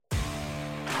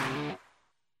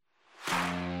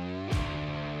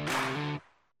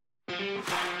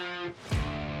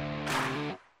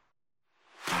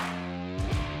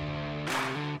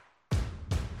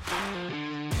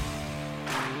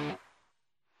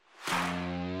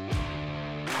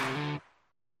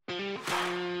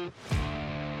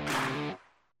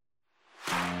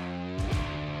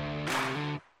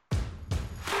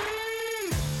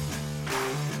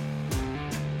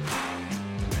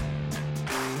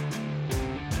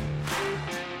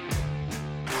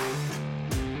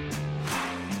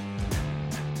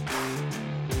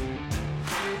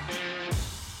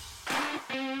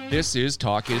This is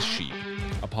Talk is Sheep,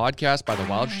 a podcast by the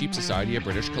Wild Sheep Society of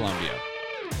British Columbia.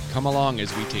 Come along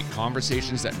as we take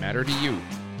conversations that matter to you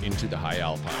into the high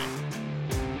alpine.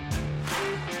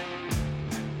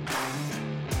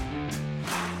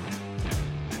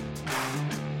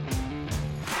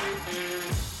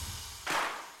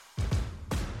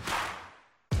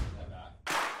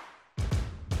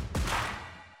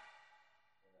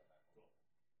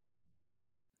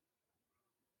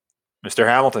 Mr.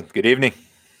 Hamilton, good evening.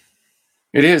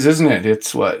 It is, isn't it?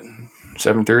 It's what,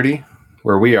 7:30,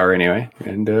 where we are anyway.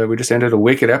 And we just ended a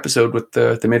wicked episode with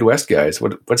the Midwest guys.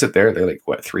 What's it there? They're like,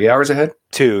 what, 3 hours ahead?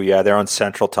 2, yeah, they're on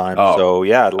Central Time. Oh. So,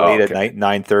 late okay. at night,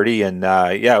 9:30. And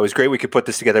it was great we could put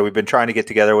this together. We've been trying to get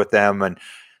together with them and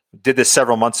did this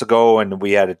several months ago, and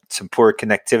we had some poor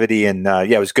connectivity. And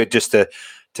it was good just to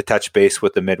touch base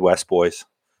with the Midwest boys.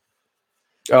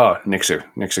 Oh, Nick's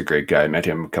a great guy. I met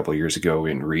him a couple of years ago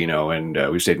in Reno, and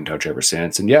we've stayed in touch ever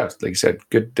since. And yeah, like you said,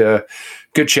 good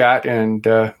chat, and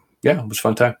it was a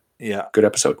fun time. Yeah, good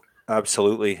episode.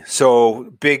 Absolutely.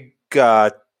 So big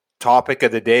topic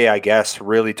of the day, I guess.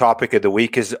 Really, topic of the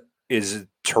week is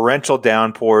torrential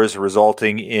downpours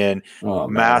resulting in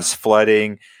mass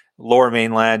flooding, Lower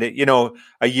Mainland. You know,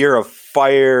 a year of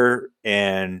fire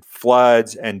and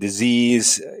floods and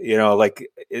disease. You know,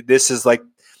 this is like.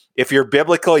 If you're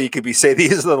biblical, you could say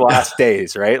these are the last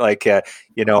days, right?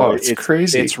 It's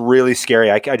crazy. It's really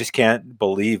scary. I just can't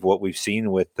believe what we've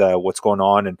seen with what's going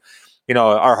on. And,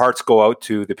 our hearts go out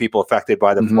to the people affected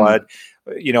by the flood.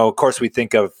 Of course, we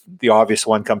think of the obvious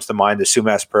one comes to mind, the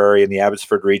Sumas Prairie and the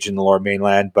Abbotsford region, the Lower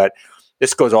Mainland. But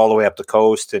this goes all the way up the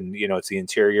coast and, it's the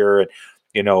interior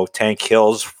and, Tank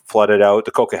Hills flooded out.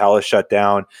 The Coquihalla shut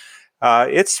down.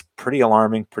 It's pretty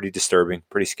alarming, pretty disturbing,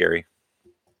 pretty scary.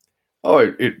 Oh,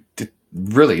 it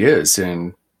really is,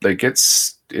 and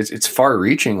it's far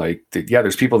reaching.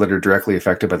 There's people that are directly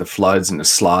affected by the floods and the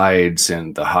slides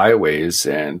and the highways,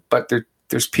 but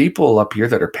there's people up here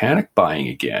that are panic buying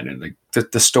again, and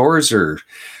the stores they're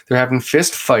having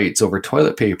fist fights over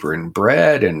toilet paper and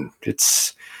bread, and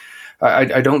it's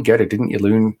I don't get it. Didn't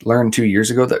you learn 2 years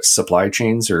ago that supply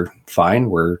chains are fine?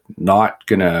 We're not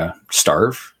gonna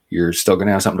starve. You're still going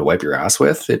to have something to wipe your ass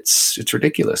with. It's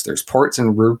ridiculous. There's ports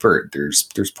in Rupert.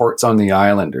 There's ports on the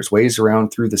island. There's ways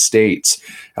around through the States,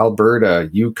 Alberta,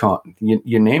 Yukon,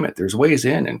 you name it. There's ways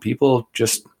in, and people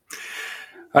just,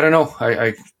 I don't know.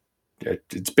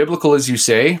 It's biblical as you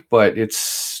say, but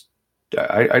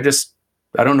I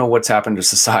don't know what's happened to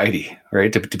society,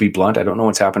 right? To be blunt, I don't know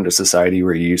what's happened to society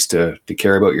where you used to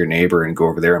care about your neighbor and go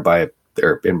over there and buy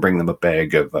and bring them a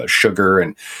bag of sugar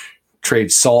and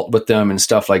trade salt with them and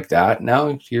stuff like that.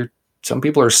 Now some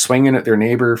people are swinging at their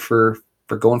neighbor for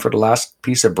going for the last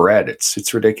piece of bread.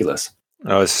 It's ridiculous.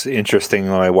 It's interesting.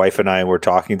 My wife and I were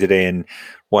talking today, and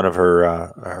one of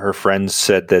her friends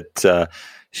said that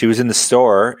she was in the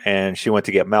store and she went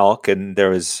to get milk, and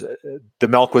the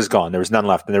milk was gone. There was none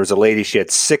left, and there was a lady. She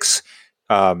had 6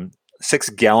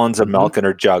 gallons of milk in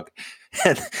her jug,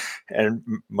 and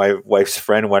my wife's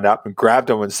friend went up and grabbed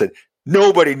them and said,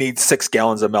 "Nobody needs 6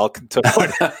 gallons of milk,"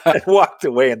 and walked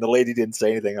away. And the lady didn't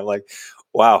say anything. I'm like,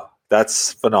 wow,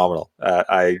 that's phenomenal.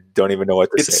 I don't even know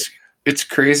what to say. It's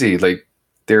crazy.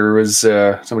 There was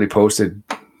somebody posted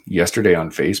yesterday on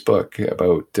Facebook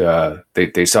about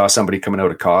they saw somebody coming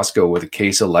out of Costco with a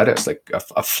case of lettuce,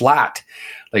 a flat,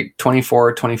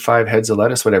 24, 25 heads of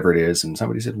lettuce, whatever it is. And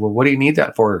somebody said, "Well, what do you need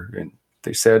that for?" And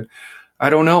they said, "I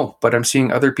don't know, but I'm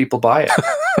seeing other people buy it."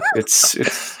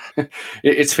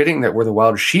 It's fitting that we're the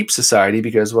Wild Sheep Society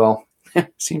because, well,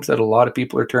 it seems that a lot of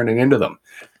people are turning into them,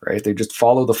 right? They just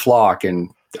follow the flock, and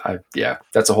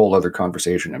that's a whole other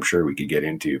conversation I'm sure we could get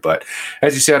into. But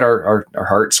as you said, our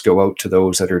hearts go out to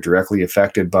those that are directly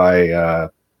affected by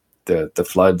the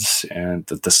floods and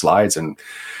the slides, and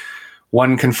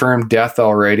one confirmed death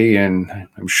already, and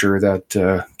I'm sure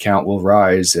that count will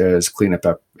rise as cleanup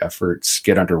efforts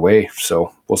get underway.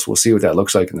 So we'll see what that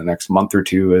looks like in the next month or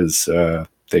two as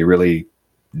they really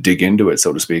dig into it,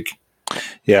 so to speak.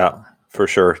 Yeah. for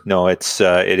sure. No, it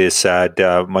is sad.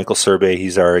 Michael Serbe,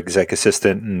 he's our exec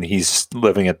assistant, and he's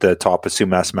living at the top of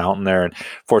Sumas Mountain there. And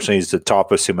fortunately, he's the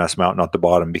top of Sumas Mountain, not the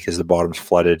bottom, because the bottom's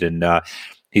flooded. And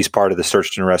he's part of the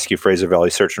search and rescue, Fraser Valley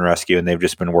Search and Rescue, and they've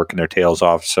just been working their tails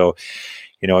off. So,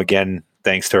 again,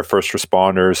 thanks to our first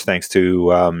responders, thanks to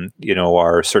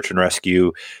our search and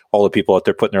rescue, all the people out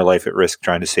there putting their life at risk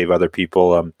trying to save other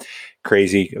people.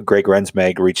 Crazy. Greg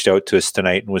Rensmag reached out to us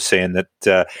tonight and was saying that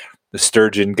the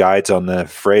sturgeon guides on the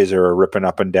Fraser are ripping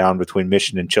up and down between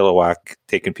Mission and Chilliwack,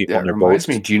 taking people on their boats.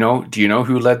 Me, do you know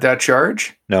who led that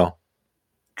charge? No.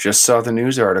 Just saw the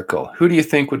news article. Who do you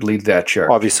think would lead that charge?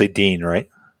 Obviously Dean, right?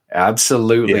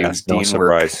 Absolutely. Yeah, it was no Dean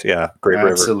surprise. Work. Yeah, great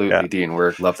absolutely, river. Yeah. Dean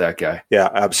Work. Love that guy. Yeah,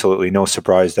 absolutely. No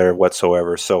surprise there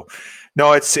whatsoever. So,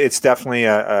 no, it's definitely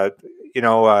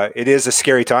it is a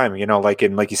scary time.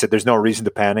 Like you said, there's no reason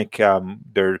to panic.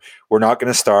 We're not going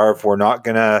to starve. We're not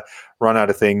going to run out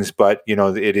of things. But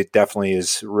it definitely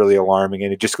is really alarming,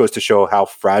 and it just goes to show how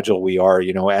fragile we are.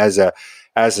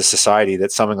 As a society,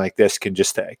 that something like this can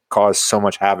just cause so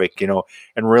much havoc.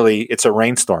 And really, it's a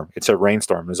rainstorm. It's a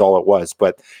rainstorm is all it was.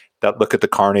 But look at the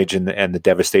carnage and the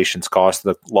devastation's cost,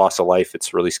 the loss of life.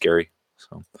 It's really scary.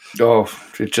 So,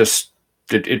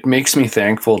 it makes me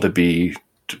thankful to be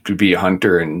a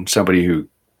hunter and somebody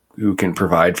who can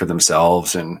provide for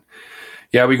themselves. And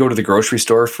yeah, we go to the grocery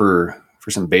store for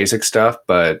some basic stuff,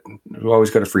 but we've always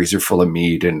got a freezer full of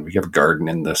meat, and we have a garden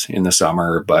in the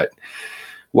summer. But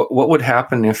what would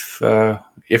happen if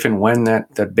and when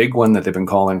that big one that they've been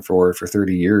calling for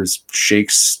 30 years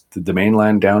shakes the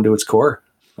mainland down to its core?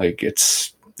 Like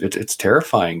it's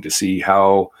terrifying to see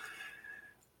how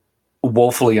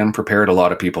woefully unprepared a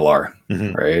lot of people are,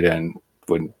 right? And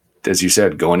when, as you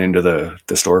said, going into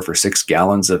the store for 6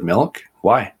 gallons of milk,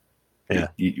 why? Yeah,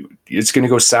 it's going to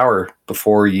go sour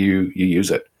before you use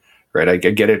it, right? I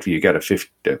get it if you got a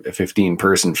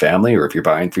 15-person family, or if you're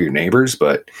buying for your neighbors,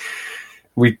 but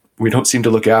we don't seem to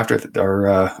look after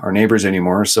our neighbors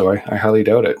anymore, so I highly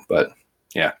doubt it. But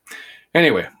yeah,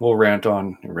 anyway, we'll rant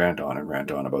on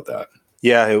about that.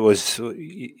 Yeah, it was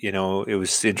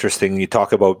interesting. You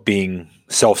talk about being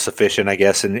self-sufficient, I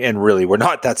guess, and really we're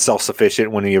not that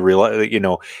self-sufficient when you realize,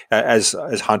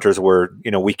 as hunters,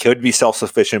 we could be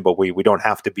self-sufficient, but we don't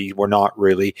have to be. We're not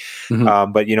really.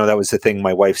 But that was the thing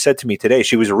my wife said to me today.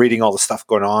 She was reading all the stuff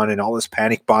going on and all this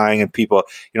panic buying, and people,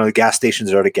 the gas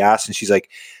stations are out of gas, and she's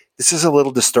like, this is a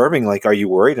little disturbing. Like, are you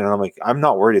worried? And I'm like, I'm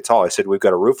not worried at all. I said, we've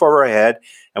got a roof over our head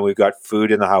and we've got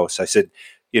food in the house. I said,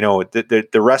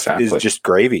 the rest is just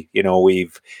gravy.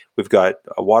 We've got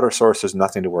a water source. There's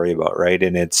nothing to worry about, right?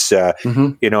 And it's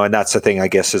and that's the thing, I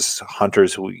guess, as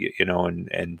hunters,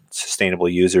 and sustainable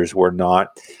users,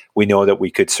 we know that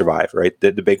we could survive, right?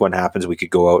 The big one happens, we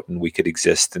could go out and we could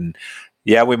exist, and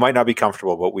yeah, we might not be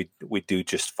comfortable, but we do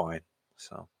just fine.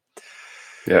 So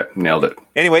yeah, nailed it.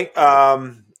 Anyway,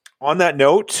 on that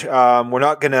note, we're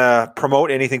not going to promote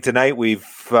anything tonight. We've,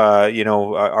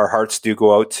 our hearts do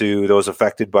go out to those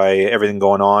affected by everything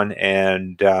going on.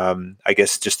 And I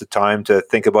guess just the time to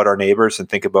think about our neighbors and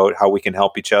think about how we can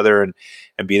help each other and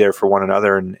be there for one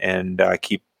another and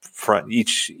keep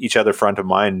each other front of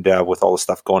mind with all the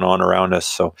stuff going on around us.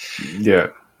 So, yeah.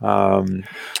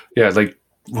 Like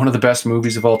one of the best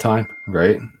movies of all time,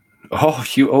 right? Oh,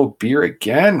 you owe beer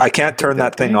again. I can't turn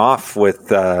that thing off with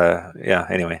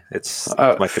anyway, it's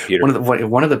my computer.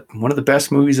 One of the best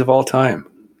movies of all time.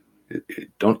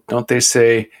 Don't they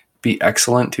say be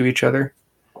excellent to each other?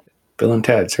 Bill and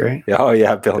Ted's, right? Yeah, oh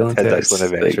yeah, Bill and Ted's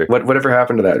Excellent Adventure. Like, whatever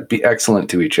happened to that? Be excellent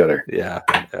to each other. Yeah,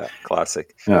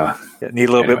 classic. Yeah. Need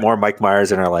a little bit more Mike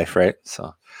Myers in our life, right?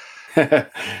 So yeah.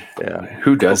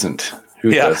 Who doesn't?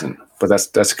 Who doesn't? But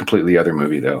that's a completely other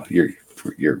movie though.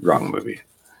 You're wrong movie.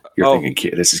 You're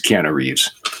thinking this is Keanu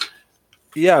Reeves.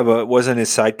 Yeah, but wasn't his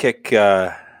sidekick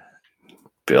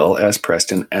Bill S.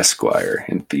 Preston Esquire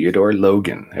and Theodore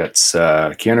Logan? That's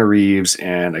Keanu Reeves,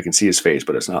 and I can see his face,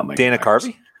 but it's not Mike Dana Myers.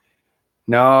 Carvey?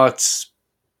 No, it's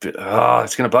going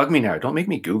to bug me now. Don't make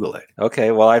me Google it.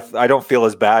 Okay, well, I don't feel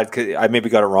as bad because I maybe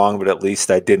got it wrong, but at least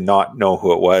I did not know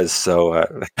who it was. So,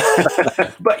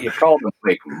 but you called him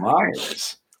Mike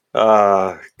Myers.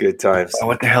 Good times. Oh,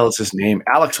 what the hell is his name?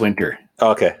 Alex Winter.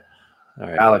 Okay. All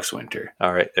right. Alex Winter.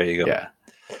 All right. There you go. Yeah.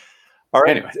 All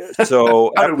right. Anyway. So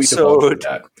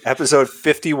episode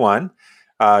 51.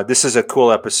 This is a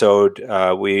cool episode.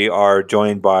 We are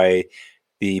joined by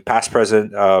the past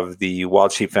president of the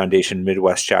Wild Sheep Foundation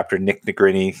Midwest chapter, Nick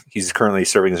Negrini. He's currently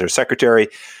serving as their secretary.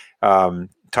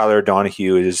 Tyler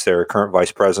Donahue is their current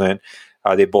vice president.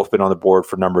 They've both been on the board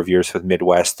for a number of years with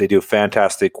Midwest. They do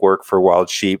fantastic work for wild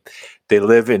sheep. They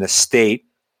live in a state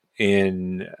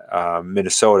in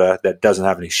Minnesota that doesn't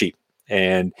have any sheep.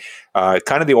 and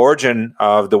kind of the origin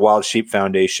of the Wild Sheep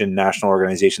Foundation national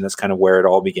organization. That's kind of where it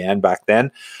all began back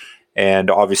then.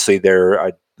 And obviously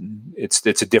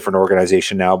it's a different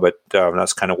organization now, but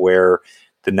that's kind of where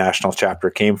the national chapter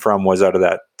came from, was out of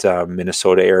that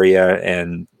Minnesota area.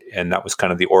 And that was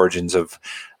kind of the origins of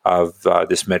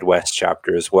this Midwest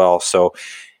chapter as well. So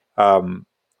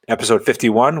episode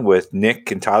 51 with Nick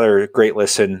and Tyler, great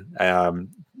listen.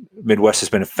 Midwest has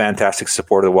been a fantastic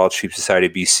supporter of the Wild Sheep Society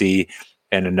of BC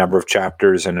and a number of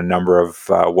chapters and a number of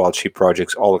wild sheep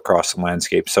projects all across the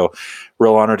landscape. So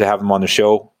real honor to have them on the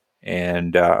show.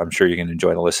 And I'm sure you're going to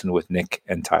enjoy the listen with Nick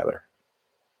and Tyler.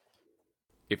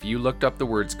 If you looked up the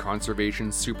words conservation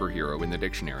superhero in the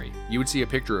dictionary, you would see a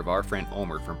picture of our friend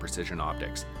Omer from Precision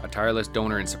Optics. A tireless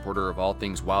donor and supporter of all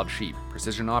things wild sheep,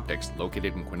 Precision Optics,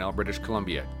 located in Quesnel, British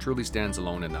Columbia, truly stands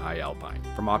alone in the high alpine.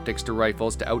 From optics to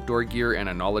rifles to outdoor gear and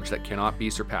a knowledge that cannot be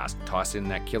surpassed, toss in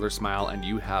that killer smile and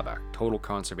you have a total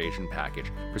conservation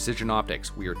package. Precision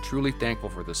Optics, we are truly thankful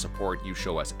for the support you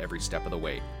show us every step of the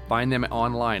way. Find them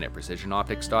online at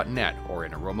precisionoptics.net or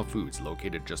in Aroma Foods,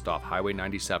 located just off Highway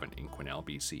 97 in Quesnel,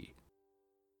 BC.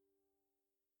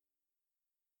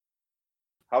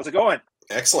 How's it going?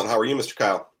 Excellent. How are you, Mr.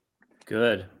 Kyle?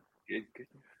 Good.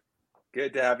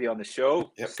 Good to have you on the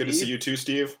show. Yep. Steve. Good to see you too,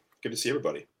 Steve. Good to see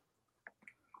everybody.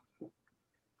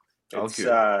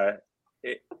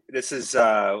 This is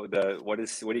what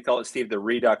do you call it, Steve? The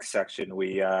Redux section.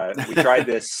 We tried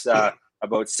this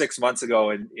about 6 months ago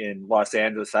in Los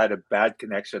Angeles. I had a bad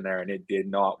connection there, and it did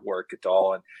not work at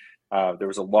all. And there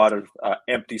was a lot of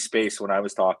empty space when I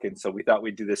was talking, so we thought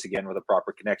we'd do this again with a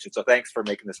proper connection. So thanks for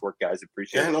making this work, guys.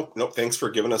 Appreciate it. No. Thanks for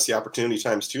giving us the opportunity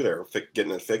times too there,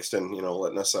 getting it fixed and,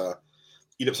 letting us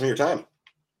eat up some of your time.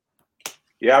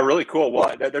 Yeah, really cool.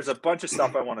 Well, there's a bunch of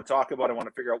stuff I want to talk about. I want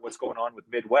to figure out what's going on with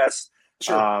Midwest.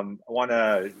 Sure. I want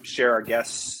to share our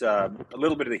guests a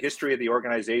little bit of the history of the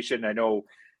organization. I know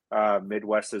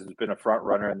Midwest has been a front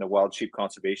runner in the wild sheep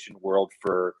conservation world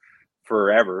for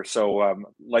forever. So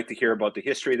like to hear about the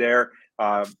history there,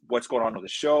 what's going on with the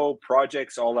show,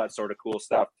 projects, all that sort of cool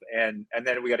stuff. And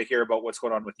then we got to hear about what's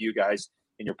going on with you guys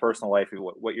in your personal life,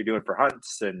 what you're doing for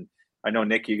hunts. And I know,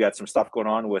 Nick, you got some stuff going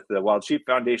on with the Wild Sheep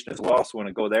Foundation as well, so want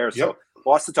to go there. So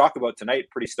lots to talk about tonight.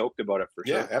 Pretty stoked about it for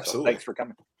sure. Yeah, absolutely. So thanks for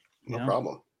coming. No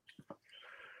problem.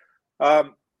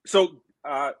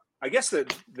 I guess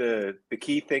the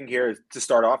key thing here to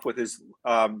start off with is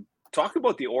talk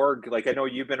about the org. Like, I know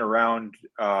you've been around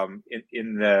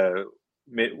in the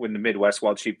Midwest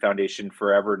Wild Sheep Foundation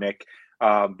forever, Nick.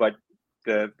 But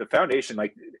the foundation,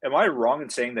 like, am I wrong in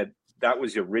saying that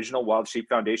was the original Wild Sheep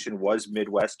Foundation, was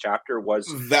Midwest chapter,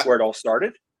 was where it all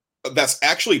started? That's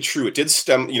actually true. It did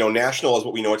stem, national as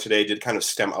what we know it today did kind of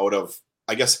stem out of,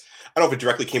 I guess, I don't know if it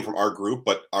directly came from our group,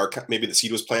 but maybe the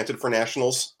seed was planted for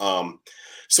nationals.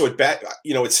 So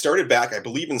it started back, I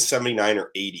believe, in 79 or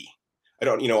 80. I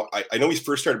don't, I know we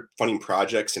first started funding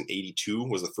projects in 82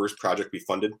 was the first project we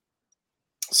funded.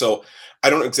 So I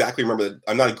don't exactly remember.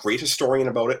 I'm not a great historian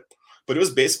about it, but it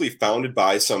was basically founded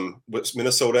by some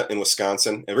Minnesota and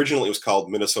Wisconsin. Originally, it was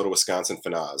called Minnesota, Wisconsin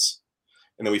FNAZ.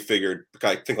 And then we figured,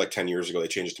 I think like 10 years ago, they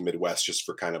changed it to Midwest just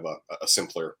for kind of a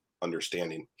simpler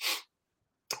understanding.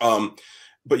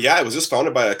 But yeah, it was just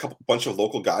founded by a bunch of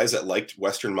local guys that liked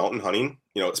Western mountain hunting,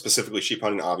 specifically sheep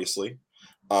hunting, obviously.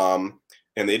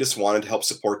 And they just wanted to help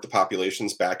support the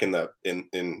populations back in the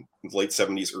late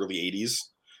 70s, early 80s,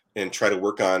 and try to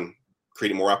work on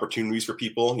creating more opportunities for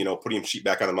people, putting sheep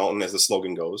back on the mountain, as the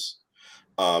slogan goes.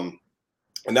 And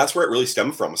that's where it really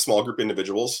stemmed from, a small group of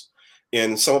individuals.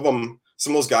 And some of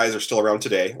those guys are still around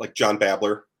today, like John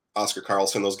Babler, Oscar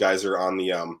Carlson. Those guys are on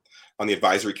the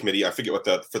advisory committee. I forget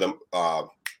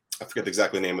I forget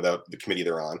exactly the name of the committee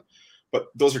they're on, but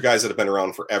those are guys that have been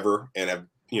around forever and have,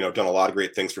 done a lot of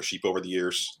great things for sheep over the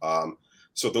years.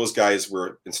 So those guys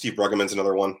and Steve Bruggeman's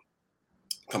another one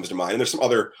comes to mind. And there's some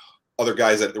other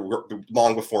guys that were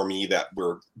long before me that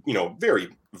were, very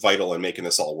vital in making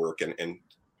this all work and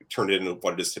turned it into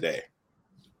what it is today.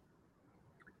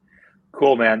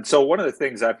 Cool, man. So one of the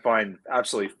things I find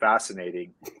absolutely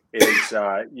fascinating is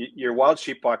your wild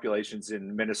sheep populations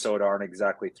in Minnesota aren't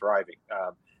exactly thriving.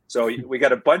 So we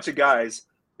got a bunch of guys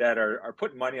that are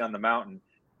putting money on the mountain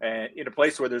and in a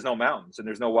place where there's no mountains and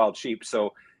there's no wild sheep.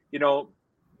 So,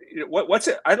 what's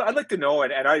it? I'd like to know,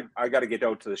 and I got to get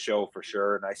out to the show for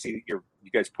sure. And I see you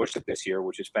guys pushed it this year,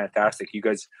 which is fantastic. You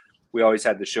guys, we always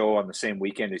had the show on the same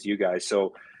weekend as you guys.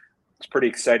 So it's pretty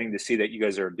exciting to see that you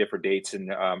guys are at different dates.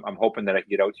 And I'm hoping that I can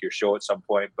get out to your show at some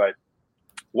point. But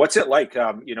what's it like?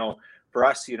 For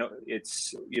us,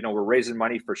 it's, we're raising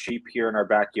money for sheep here in our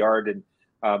backyard. And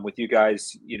with you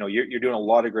guys. You're doing a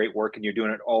lot of great work, and you're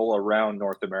doing it all around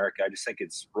North America. I just think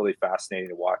it's really fascinating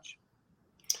to watch.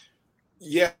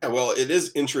 Yeah, well, it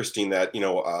is interesting that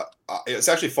it's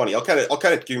actually funny. I'll kind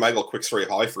of give you my little quick story of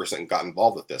how I first got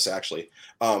involved with this. Actually,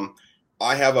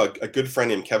 I have a good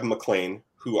friend named Kevin McLean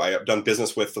who I have done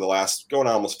business with for the last going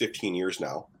on almost 15 years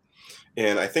now,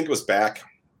 and I think it was back.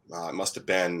 It must have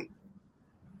been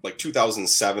like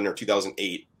 2007 or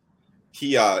 2008.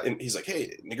 He's like,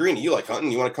 "Hey, Negrini, you like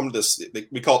hunting? You want to come to this?"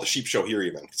 We call it the sheep show here.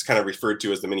 Even it's kind of referred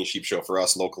to as the mini sheep show for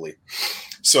us locally.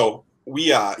 So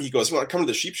he goes, "You want to come to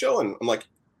the sheep show?" And I'm like,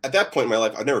 at that point in my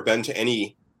life, I've never been to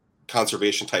any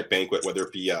conservation type banquet, whether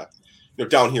it be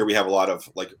down here we have a lot of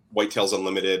like Whitetails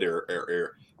Unlimited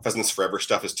or Pheasants Forever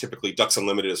stuff is typically Ducks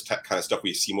Unlimited is kind of stuff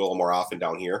we see a little more often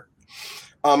down here.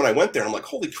 And I went there and I'm like,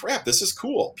 holy crap, this is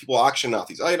cool. People auction off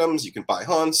these items. You can buy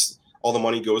hunts. All the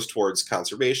money goes towards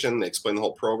conservation. They explain the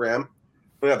whole program.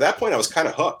 And at that point, I was kind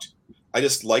of hooked. I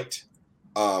just liked,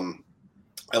 I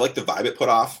liked the vibe it put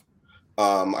off.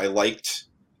 I liked,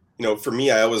 for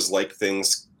me, I always like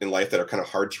things in life that are kind of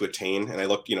hard to attain. And I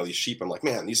look, these sheep, I'm like,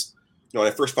 man, these, when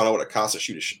I first found out what it costs to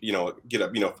shoot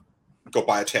go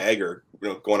buy a tag or,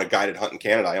 go on a guided hunt in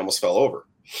Canada, I almost fell over.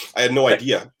 I had no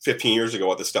idea 15 years ago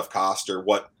what this stuff cost or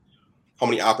how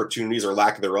many opportunities or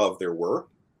lack thereof there were.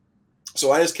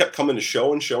 So I just kept coming to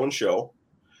show and show and show.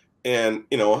 And,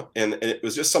 and it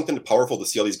was just something powerful to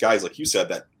see all these guys, like you said,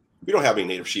 that we don't have any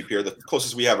native sheep here. The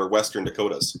closest we have are Western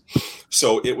Dakotas.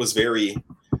 So it was a very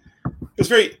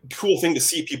cool thing to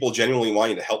see people genuinely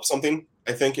wanting to help something.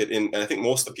 I think and I think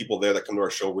most of the people there that come to our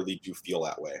show really do feel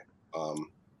that way. And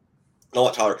I'll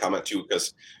let Tyler comment too,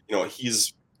 because,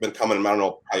 he's been coming, I don't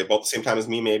know, probably about the same time as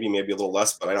me, maybe a little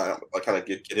less, but I kind of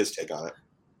get his take on it.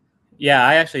 Yeah,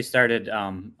 I actually started,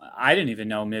 I didn't even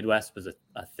know Midwest was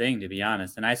a thing, to be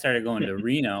honest. And I started going to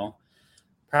Reno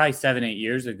probably 7-8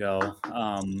 years ago.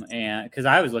 And because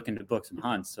I was looking to book some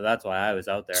hunts. So that's why I was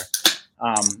out there.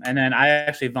 And then I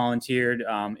actually volunteered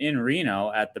in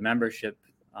Reno at the membership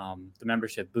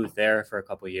booth there for a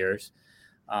couple of years.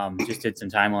 Just did some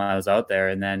time while I was out there.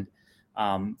 And then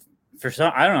I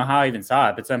don't know how I even saw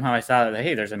it, but somehow I saw that,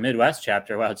 hey, there's a Midwest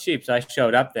chapter of Wild Sheep. So I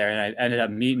showed up there and I ended up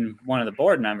meeting one of the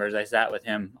board members. I sat with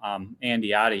him, Andy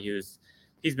Oddie,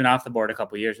 he's been off the board a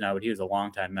couple of years now, but he was a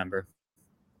longtime member.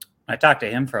 I talked to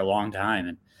him for a long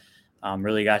time and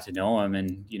really got to know him.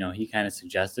 And, he kind of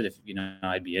suggested if,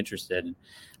 I'd be interested. And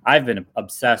I've been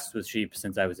obsessed with sheep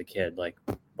since I was a kid.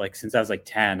 Like since I was like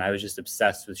 10, I was just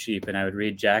obsessed with sheep, and I would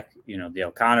read Jack, the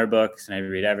O'Connor books, and I would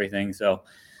read everything. So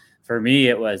for me,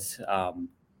 it was,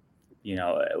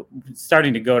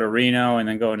 starting to go to Reno and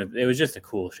then it was just a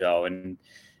cool show. And,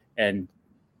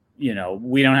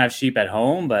 we don't have sheep at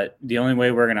home, but the only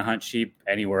way we're going to hunt sheep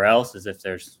anywhere else is if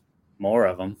there's more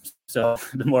of them. So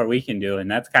the more we can do. And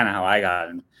that's kind of how I got,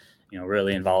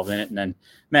 really involved in it, and then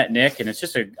met Nick, and it's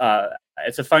just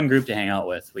it's a fun group to hang out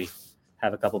with. We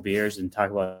have a couple beers and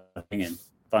talk about and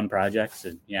fun projects.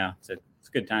 And yeah, it's a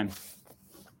good time.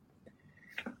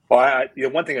 Well,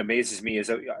 one thing that amazes me is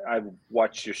that I've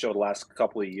watched your show the last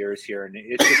couple of years here, and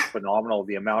it's just phenomenal,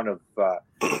 the amount of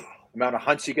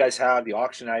hunts you guys have, the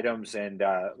auction items, and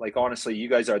honestly, you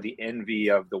guys are the envy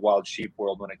of the wild sheep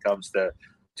world when it comes to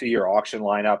your auction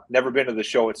lineup. Never been to the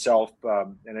show itself,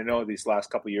 and I know these last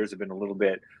couple of years have been a little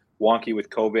bit wonky with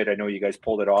COVID. I know you guys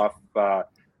pulled it off by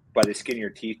the skin of your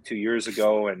teeth 2 years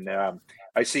ago, and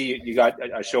I see you got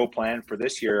a show planned for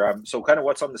this year. So kind of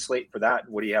what's on the slate for that?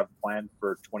 What do you have planned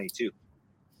for 22?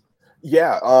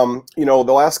 Yeah. The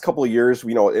last couple of years,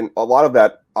 and a lot of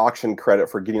that auction credit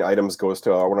for getting items goes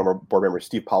to one of our board members,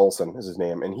 Steve Paulson is his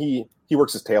name. And he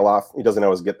works his tail off. He doesn't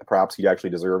always get the props he actually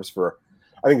deserves for,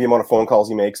 I think, the amount of phone calls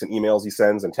he makes and emails he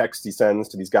sends and texts he sends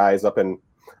to these guys up in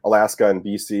Alaska and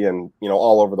BC and,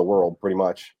 all over the world pretty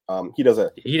much. He does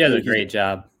a great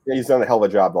job. He's done a hell of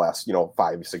a job the last,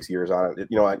 5-6 years on it,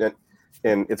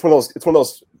 and it's one of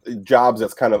those jobs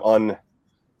that's kind of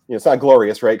it's not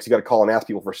glorious, right? Because you got to call and ask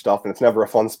people for stuff, and it's never a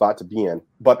fun spot to be in.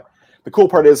 But the cool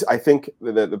part is, I think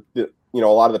the a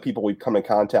lot of the people we've come in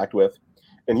contact with,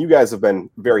 and you guys have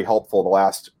been very helpful the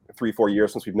last 3-4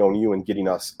 years since we've known you and getting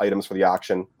us items for the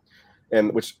auction,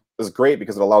 and which is great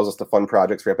because it allows us to fund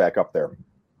projects right back up there.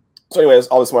 So anyways,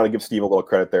 I just want to give Steve a little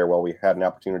credit there while we had an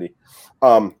opportunity.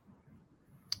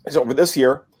 So for this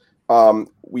year, we're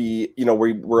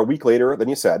a week later than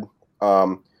you said.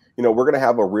 We're going to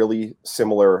have a really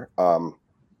similar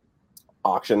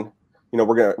auction. We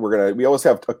always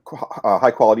have a high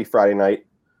quality Friday night,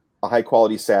 a high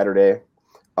quality Saturday,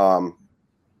 and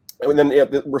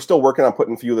then we're still working on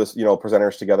putting a few of this,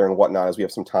 presenters together and whatnot as we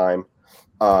have some time.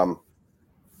 But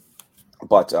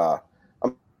I'm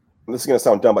This is going to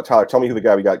sound dumb, but Tyler, tell me who the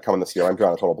guy we got coming this year. I'm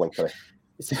drawing a total blank today.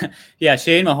 Yeah,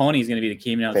 Shane Mahoney is going to be the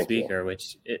keynote Thank speaker, you.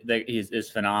 which is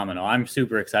phenomenal. I'm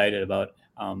super excited about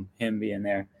him being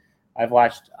there. I've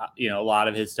watched a lot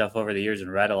of his stuff over the years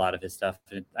and read a lot of his stuff.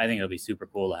 I think it'll be super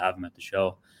cool to have him at the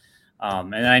show.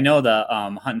 And I know the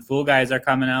Hunt and Fool guys are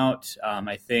coming out.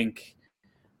 I think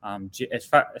as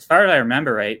far as I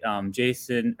remember, right,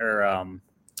 Jason or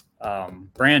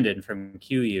Brandon from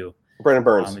QU. Brandon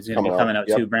Burns is going to be coming out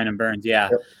too. Brandon Burns, yeah.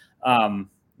 Yep.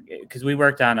 Because we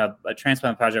worked on a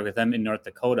transplant project with them in North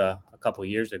Dakota a couple of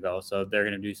years ago. So they're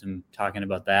going to do some talking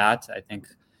about that. I think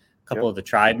a couple of the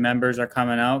tribe members are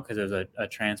coming out because there's a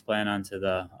transplant onto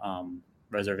the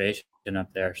reservation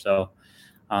up there. So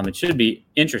it should be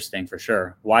interesting for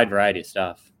sure. Wide variety of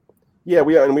stuff. Yeah,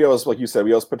 we always, like you said,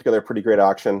 we always put together a pretty great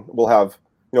auction. We'll have,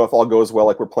 if all goes well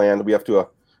like we're planned, we have to,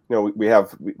 we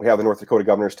have the North Dakota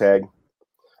governor's tag.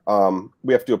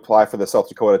 We have to apply for the South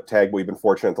Dakota tag. We've been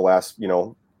fortunate the last,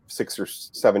 6 or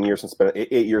 7 years since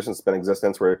 8 years since it's been in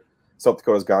existence, where South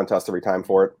Dakota's gone to us every time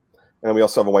for it. And then we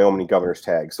also have a Wyoming governor's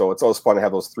tag. So it's always fun to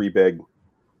have those 3 big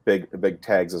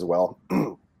tags as well,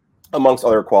 amongst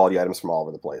other quality items from all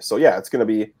over the place. So yeah, it's gonna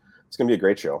be a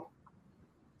great show.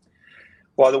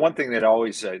 Well, the one thing that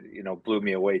always blew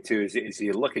me away too is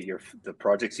you look at the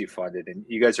projects you funded, and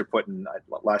you guys are putting,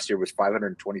 last year was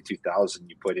 $522,000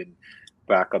 you put in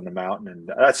back on the mountain, and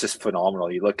that's just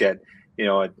phenomenal. You look at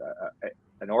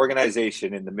an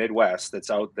organization in the Midwest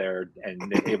that's out there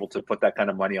and able to put that kind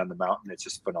of money on the mountain. It's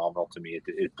just phenomenal to me.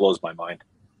 It blows my mind.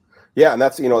 I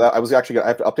was actually I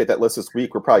have to update that list this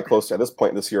week. We're probably close to, at this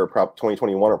point this year, probably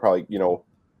 2021, or probably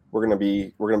we're gonna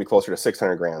be closer to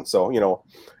 $600,000. So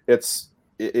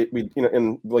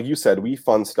and like you said, we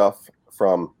fund stuff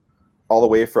from all the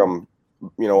way from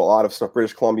a lot of stuff,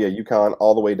 British Columbia, Yukon,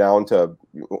 all the way down to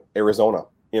Arizona,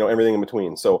 everything in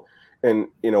between. So, and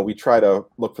we try to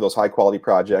look for those high quality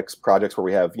projects where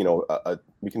we have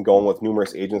we can go in with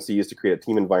numerous agencies to create a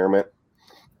team environment,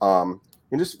 and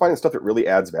just finding stuff that really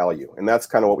adds value. And that's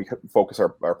kind of what we focus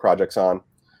our projects on.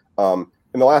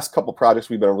 In the last couple projects,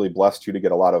 we've been really blessed to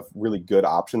get a lot of really good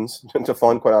options to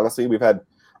fund. Quite honestly, we've had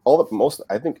almost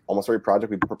every project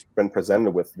we've been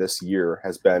presented with this year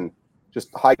has been just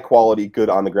high quality, good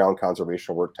on the ground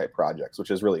conservation work type projects,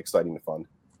 which is really exciting to fund.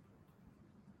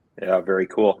 Yeah, very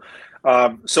cool.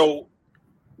 So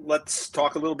let's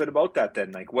talk a little bit about that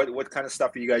then. Like, what kind of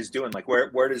stuff are you guys doing? Like,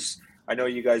 where does, I know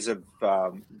you guys have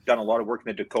done a lot of work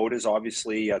in the Dakotas,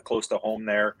 obviously close to home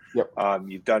there. Yep.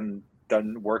 You've done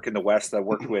work in the West. I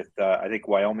worked with, I think,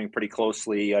 Wyoming pretty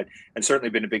closely, and certainly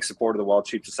been a big supporter of the Wild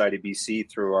Sheep Society BC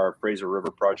through our Fraser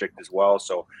River project as well.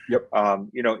 So, yep. I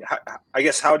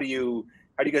guess how do you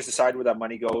guys decide where that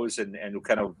money goes, and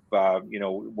kind of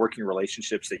working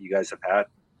relationships that you guys have had?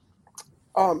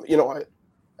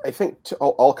 I think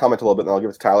I'll comment a little bit, and I'll give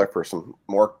it to Tyler for some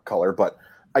more color. But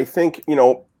I think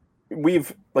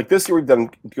we've, like, this year we've done,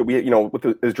 with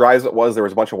as dry as it was, there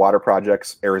was a bunch of water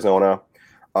projects, Arizona.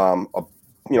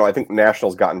 I think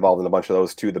Nationals got involved in a bunch of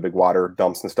those too, the big water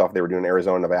dumps and stuff they were doing in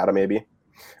Arizona, Nevada, maybe.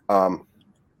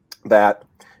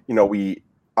 We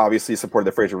obviously supported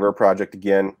the Fraser River project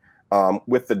again,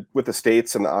 with the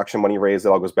states and the auction money raised. It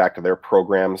all goes back to their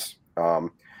programs.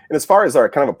 And as far as our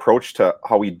kind of approach to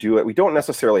how we do it, we don't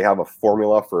necessarily have a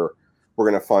formula for, we're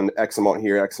going to fund X amount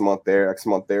here, X amount there, X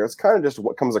amount there. It's kind of just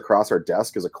what comes across our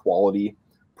desk as a quality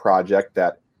project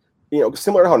that,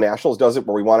 similar to how Nationals does it,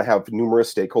 where we want to have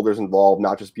numerous stakeholders involved,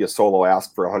 not just be a solo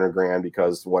ask for $100,000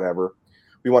 because whatever.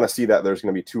 We want to see that there's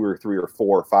going to be 2 or 3 or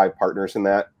 4 or 5 partners in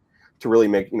that to really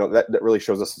make, that really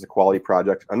shows us as a quality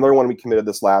project. Another one we committed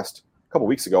this last couple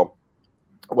weeks ago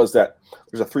was that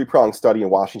there's a 3-pronged study in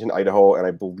Washington, Idaho, and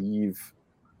I believe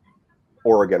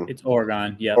Oregon. It's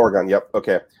Oregon. Yeah. Oregon. Yep.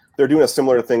 Okay. They're doing a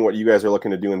similar thing what you guys are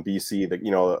looking to do in BC.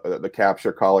 The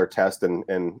capture, collar, test,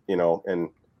 and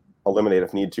eliminate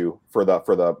if need to for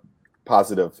the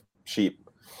positive sheep.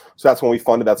 So that's when we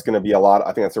funded. That's going to be a lot.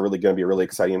 I think that's going to be a really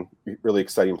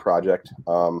exciting project.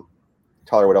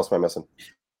 Tyler, what else am I missing?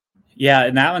 Yeah,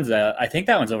 and that one's I think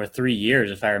that one's over 3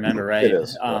 years, if I remember right. It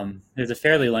is. There's a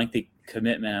fairly lengthy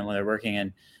commitment on what they're working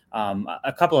in.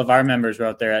 A couple of our members were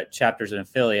out there at chapters and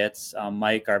affiliates.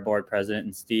 Mike, our board president,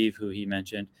 and Steve, who he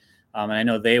mentioned. And I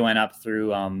know they went up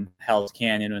through Hell's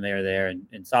Canyon when they were there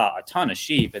and saw a ton of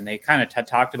sheep. And they kind of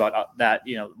talked about that,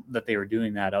 that they were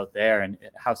doing that out there and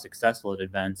how successful it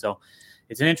had been. So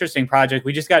it's an interesting project.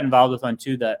 We just got involved with one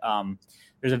too that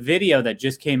there's a video that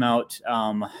just came out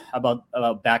about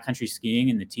backcountry skiing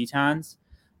in the Tetons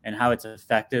and how it's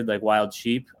affected like wild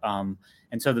sheep.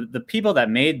 And so the people that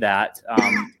made that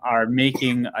are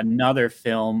making another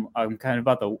film kind of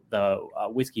about the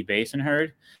Whiskey Basin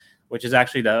herd. which is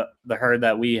actually the herd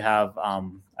that we have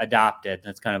adopted.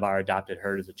 That's kind of our adopted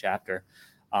herd as a chapter.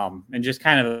 And just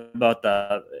kind of about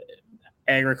the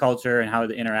agriculture and how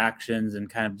the interactions and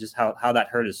kind of just how that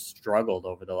herd has struggled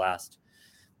over the last,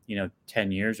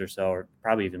 10 years or so, or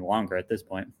probably even longer at this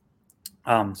point.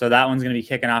 So that one's going to be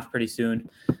kicking off pretty soon.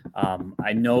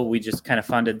 I know we just kind of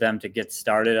funded them to get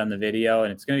started on the video,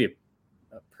 and it's going to be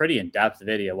a pretty in-depth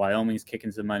video. Wyoming's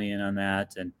kicking some money in on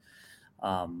that. And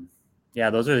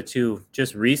those are the two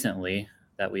just recently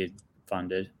that we had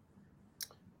funded.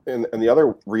 And the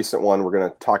other recent one we're going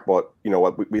to talk about,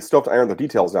 we still have to iron the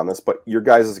details on this, but your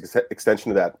guys'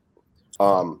 extension to that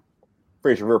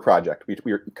Fraser River project,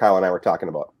 Kyle and I were talking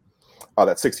about,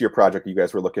 that 6-year project you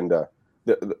guys were looking to,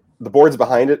 the board's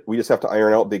behind it. We just have to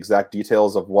iron out the exact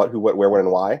details of what, who, what, where, when,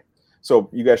 and why. So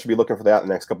you guys should be looking for that in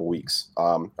the next couple of weeks,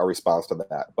 our response to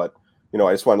that. But,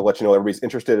 I just wanted to let you know everybody's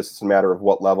interested. It's just a matter of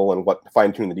what level and what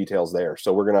fine-tune the details there.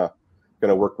 So we're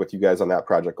gonna work with you guys on that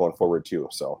project going forward too.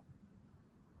 So.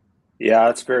 Yeah,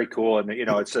 it's very cool. And,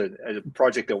 it's a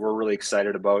project that we're really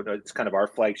excited about. It's kind of our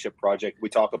flagship project. We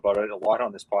talk about it a lot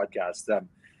on this podcast.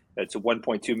 It's a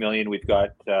 1.2 million we've got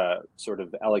sort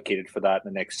of allocated for that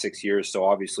in the next 6 years. So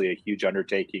obviously a huge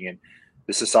undertaking, and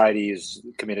the society is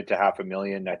committed to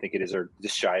 $500,000. I think it is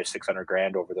just shy of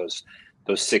 $600,000 over those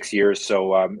 6 years.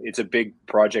 So it's a big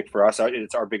project for us.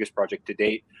 It's our biggest project to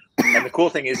date. And the cool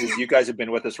thing is you guys have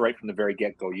been with us right from the very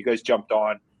get-go. You guys jumped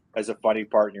on as a funding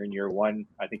partner in year one.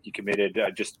 I think you committed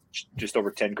just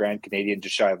over 10 grand Canadian,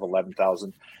 just shy of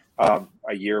 11,000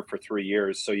 a year for 3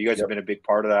 years. So you guys have been a big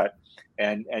part of that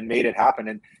and made it happen.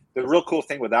 And the real cool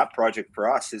thing with that project for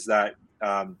us is that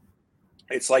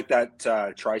it's like that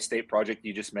tri-state project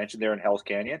you just mentioned there in Hell's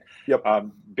Canyon. Yep.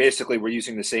 Basically, we're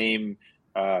using the same,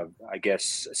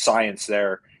 science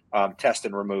there. Test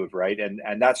and remove, right?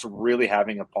 And that's really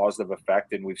having a positive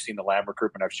effect. And we've seen the lamb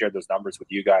recruitment. I've shared those numbers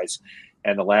with you guys.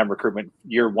 And the lamb recruitment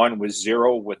year one was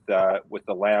 0 with the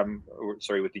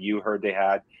ewe herd they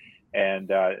had.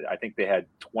 And I think they had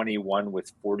 21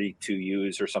 with 42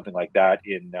 ewes or something like that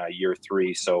in year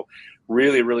 3. So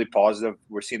really, really positive.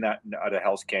 We're seeing that out of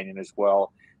Hell's Canyon as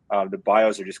well. The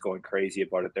bios are just going crazy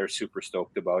about it. They're super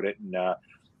stoked about it. And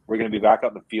we're going to be back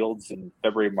out in the fields in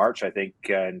February, March, I think,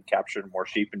 and capturing more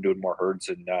sheep and doing more herds.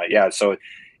 And so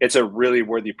it's a really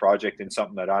worthy project and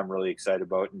something that I'm really excited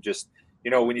about. And just,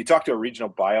 when you talk to a regional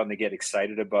bio and they get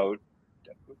excited about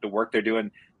the work they're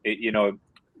doing,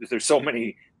 there's so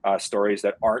many stories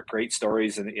that aren't great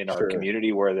stories in our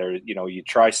community where they're, you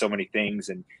try so many things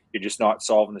and you're just not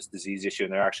solving this disease issue,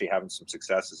 and they're actually having some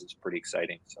successes. It's pretty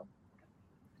exciting. So.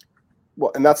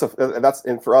 Well, and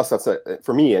for us,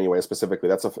 for me anyway, specifically,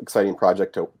 that's an exciting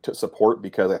project to support,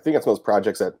 because I think it's one of those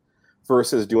projects that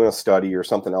versus doing a study or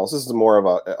something else, this is more of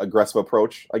a aggressive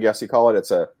approach, I guess you call it.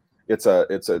 It's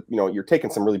you're taking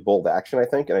some really bold action, I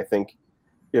think. And I think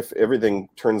if everything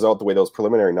turns out the way those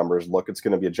preliminary numbers look, it's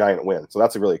going to be a giant win. So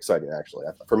that's really exciting, actually.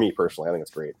 For me personally, I think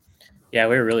it's great. Yeah,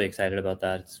 we're really excited about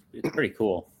that. It's pretty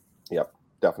cool. Yep,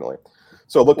 definitely.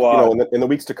 So look, in the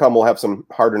weeks to come, we'll have some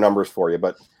harder numbers for you,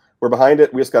 but we're behind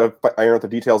it. We just got to iron out the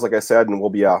details, like I said, and we'll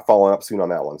be following up soon on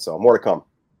that one. So more to come.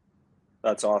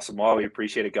 That's awesome. Well, we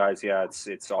appreciate it, guys. Yeah,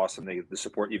 it's awesome, the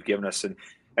support you've given us.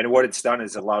 And what it's done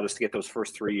is allowed us to get those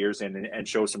first 3 years in and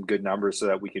show some good numbers so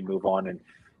that we can move on.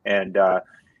 And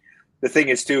the thing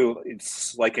is, too,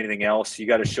 it's like anything else. You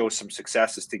got to show some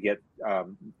successes to get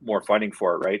more funding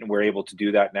for it, right? And we're able to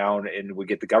do that now. And we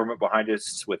get the government behind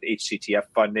us with HCTF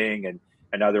funding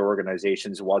and other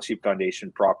organizations, Wild Sheep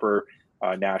Foundation, proper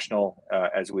national,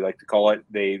 as we like to call it.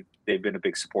 They've been a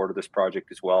big supporter of this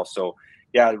project as well. So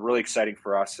yeah, really exciting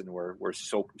for us, and we're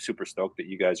so super stoked that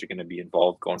you guys are going to be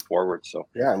involved going forward. So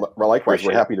yeah, and likewise,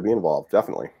 we're happy to be involved.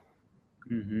 Definitely.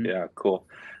 Mm-hmm. Yeah, cool.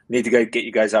 Need to get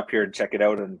you guys up here and check it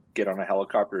out and get on a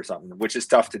helicopter or something, which is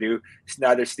tough to do.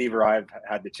 Neither Steve or I have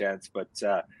had the chance, but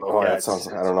that sounds.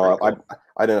 I don't know. Cool.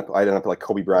 I didn't end up like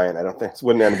Kobe Bryant. I don't think it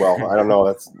wouldn't end well. I don't know.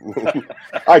 That's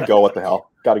I'd go. What the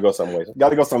hell? Got to go some ways. Got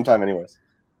to go sometime, anyways.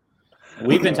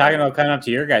 We've been talking about coming up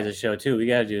to your guys' show too. We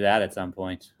got to do that at some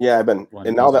point. Yeah, I've been,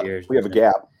 and now that we have a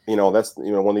gap, that's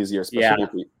one of these years,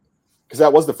 especially because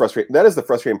that is the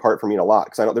frustrating part for me a lot.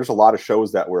 Because I know there's a lot of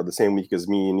shows that were the same week as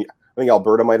me, and I think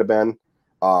Alberta might have been,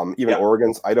 even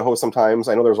Oregon's, Idaho sometimes.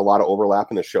 I know there's a lot of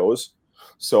overlap in the shows,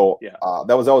 so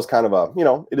that was always kind of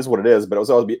it is what it is. But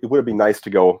it would be nice to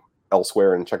go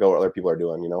elsewhere and check out what other people are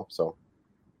doing, So.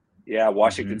 Yeah,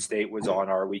 Washington State was on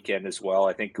our weekend as well.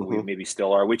 I think we maybe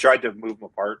still are. We tried to move them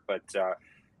apart, but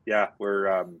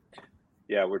we're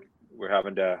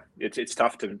having to. It's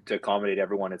tough to accommodate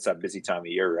everyone. It's that busy time of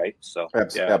year, right? So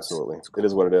absolutely, it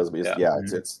is what it is. But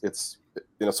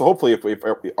so hopefully if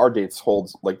our dates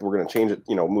holds, like we're going to change it,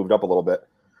 moved up a little bit,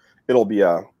 it'll be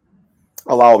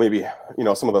allow maybe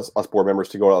some of us board members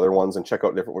to go to other ones and check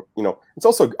out different. It's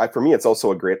also for me, it's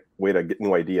also a great way to get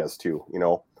new ideas too.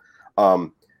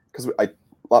 Because I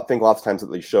think lots of times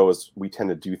at these shows we tend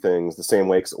to do things the same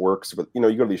way because it works. But you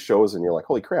go to these shows and you're like,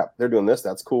 holy crap, they're doing this.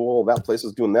 That's cool. That place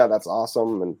is doing that. That's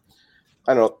awesome. And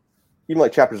I don't know. Even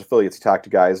like chapters affiliates, you talk to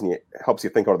guys and it helps you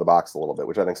think out of the box a little bit,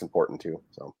 which I think is important too.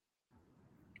 So.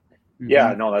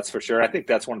 Yeah, no, that's for sure. I think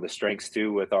that's one of the strengths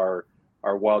too with our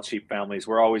wild sheep families.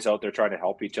 We're always out there trying to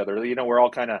help each other. We're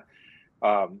all kind of,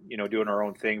 doing our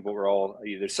own thing, but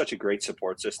there's such a great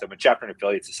support system, and chapter and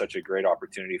affiliates is such a great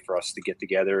opportunity for us to get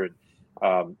together and,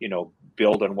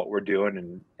 build on what we're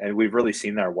doing. And we've really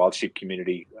seen our wild sheep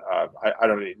community. I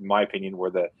don't know, in my opinion,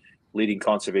 we're the leading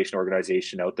conservation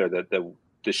organization out there,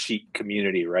 the sheep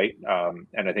community, right?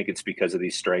 And I think it's because of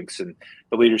these strengths and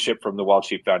the leadership from the Wild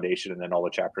Sheep Foundation, and then all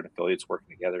the chapter and affiliates working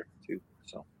together too.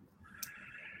 So,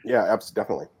 yeah,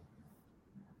 definitely,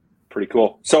 pretty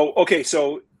cool. So, okay,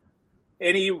 so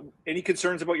any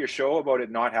concerns about your show, about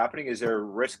it not happening? Is there a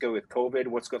risk with COVID?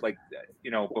 What's good? Like,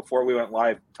 before we went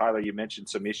live, Tyler, you mentioned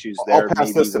some issues there.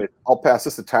 I'll pass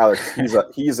this to Tyler.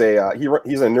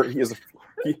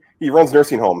 He runs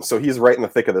nursing homes, so he's right in the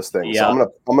thick of this thing. Yeah. So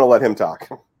I'm gonna let him talk.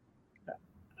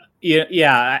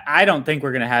 Yeah. I don't think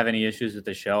we're gonna have any issues with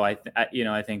the show. I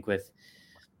think with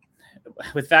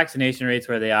vaccination rates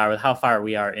where they are, with how far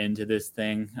we are into this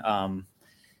thing,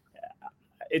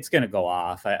 it's gonna go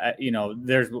off.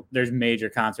 There's major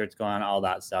concerts going on, all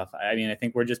that stuff. I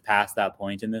think we're just past that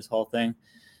point in this whole thing.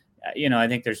 I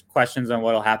think there's questions on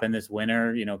what will happen this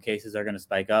winter. Cases are going to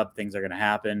spike up, things are going to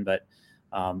happen, but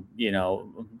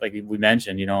like we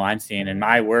mentioned, I'm seeing in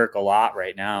my work a lot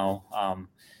right now.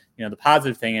 The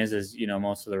positive thing is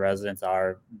most of the residents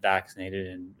are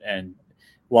vaccinated, and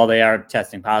while they are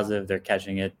testing positive, they're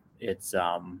catching it. It's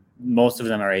most of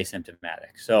them are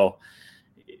asymptomatic, so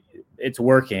it's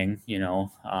working.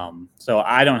 So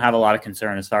I don't have a lot of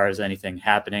concern as far as anything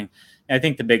happening. And I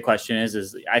think the big question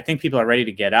is I think people are ready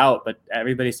to get out, but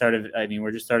everybody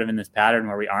we're just sort of in this pattern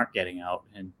where we aren't getting out,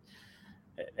 and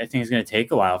I think it's going to take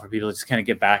a while for people to just kind of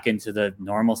get back into the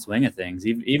normal swing of things.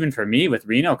 Even for me with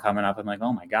Reno coming up, I'm like,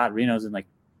 oh my God, Reno's in like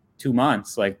 2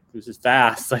 months. Like, this is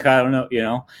fast. Like, I don't know,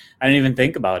 I didn't even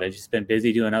think about it. Just been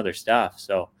busy doing other stuff.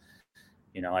 So,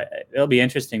 it'll be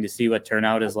interesting to see what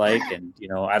turnout is like, and,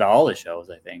 at all the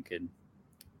shows, I think, and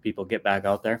people get back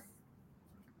out there.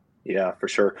 Yeah, for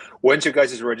sure. When's your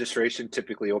guys' registration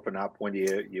typically open up? When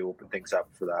do you open things up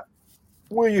for that?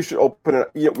 Well, you should open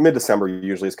it mid-December.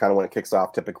 Usually is kind of when it kicks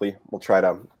off. Typically, we'll try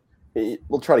to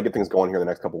get things going here the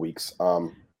next couple of weeks.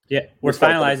 Yeah, we're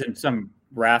finalizing some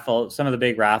of the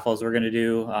big raffles we're going to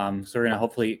do. So we're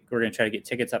going to try to get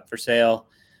tickets up for sale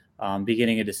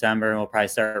beginning of December, and we'll probably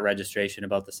start registration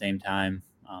about the same time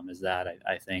as that.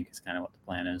 I think is kind of what the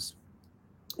plan is.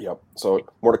 Yep. So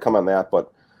more to come on that,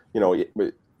 but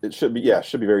it should be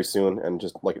very soon. And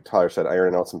just like Tyler said,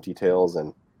 ironing out some details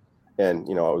and I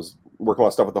was working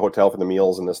on stuff at the hotel for the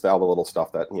meals and all the little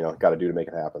stuff that got to do to make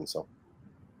it happen. So,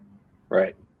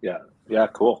 right, yeah,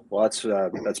 cool. Well,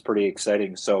 that's pretty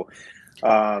exciting. So,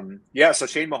 so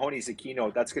Shane Mahoney's the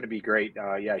keynote. That's going to be great.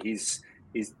 He's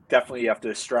definitely, you have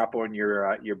to strap on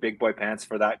your big boy pants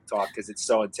for that talk because it's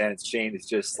so intense. Shane is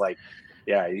just like,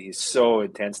 he's so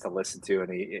intense to listen to,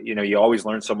 and you always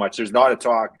learn so much. There's not a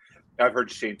talk. I've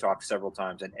heard Shane talk several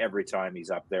times, and every time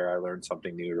he's up there, I learn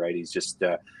something new. Right? He's just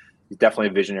he's definitely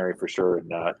a visionary for sure.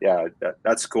 And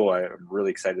that's cool. I'm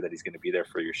really excited that he's going to be there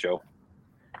for your show.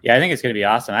 Yeah, I think it's going to be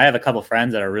awesome. I have a couple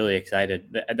friends that are really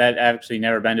excited that actually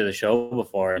never been to the show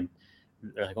before, and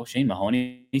they're like, "Oh, Shane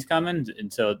Mahoney, he's coming,"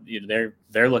 and so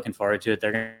they're looking forward to it.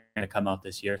 They're going to come out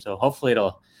this year, so hopefully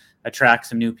it'll attract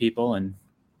some new people and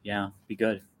be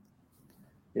good.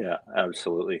 Yeah,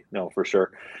 absolutely. No, for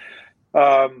sure.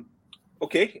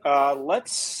 Okay,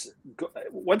 let's go.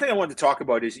 One thing I wanted to talk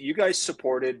about is you guys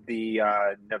supported the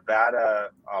Nevada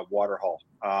water haul,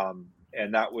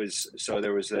 and that was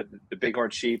there was the Bighorn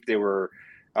sheep. They were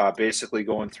basically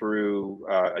going through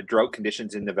drought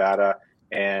conditions in Nevada,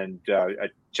 and at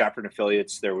chapter and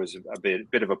affiliates there was a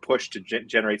bit of a push to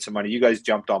generate some money. You guys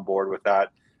jumped on board with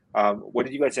that. What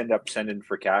did you guys end up sending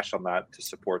for cash on that to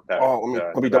support that?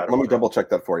 Let me double check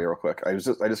that for you real quick. I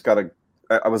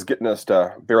was getting us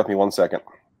to bear with me 1 second.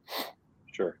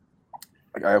 Sure.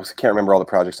 I can't remember all the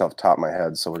projects off the top of my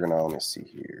head, so let me see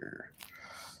here.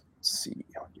 Let's see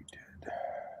what you did.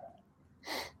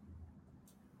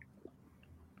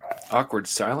 Awkward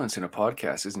silence in a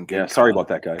podcast isn't good. Yeah, sorry about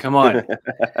that, guys. Come on.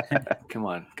 Come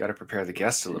on. Got to prepare the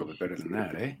guests a little bit better than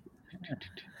that, eh?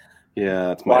 Yeah,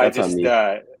 that's Well, that's on me.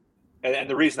 And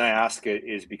the reason I ask it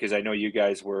is because I know you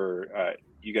guys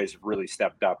really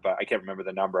stepped up. I can't remember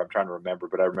the number. I'm trying to remember,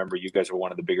 but I remember you guys were one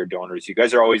of the bigger donors. You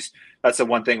guys are always, that's the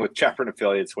one thing with chapter and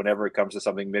affiliates. Whenever it comes to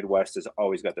something, Midwest has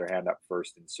always got their hand up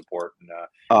first in support.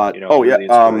 And, really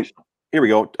inspirational. Here we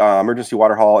go. Emergency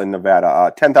water haul in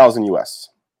Nevada, 10,000 US.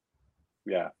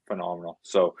 Yeah, phenomenal.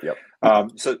 So, yep.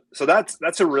 So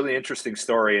that's a really interesting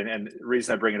story. And the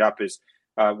reason I bring it up is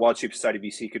Wild Sheep Society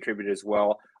BC contributed as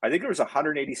well. I think it was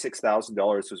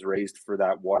 $186,000 was raised for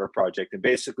that water project. And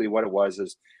basically what it was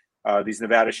is these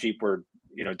Nevada sheep were,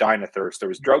 dying of thirst. There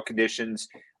was drought conditions.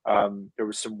 There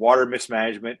was some water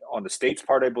mismanagement on the state's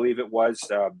part, I believe it was,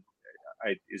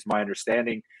 is my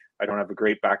understanding. I don't have a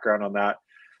great background on that.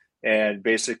 And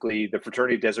basically the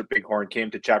Fraternity of Desert Bighorn came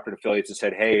to chapter and affiliates and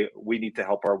said, hey, we need to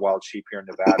help our wild sheep here in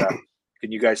Nevada.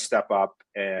 Can you guys step up?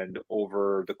 And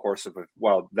over the course of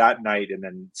that night and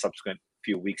then subsequent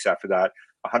few weeks after that,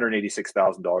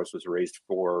 $186,000 was raised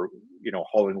for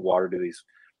hauling water to these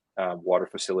water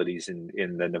facilities in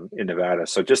Nevada.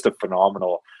 So just a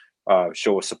phenomenal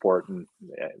show of support and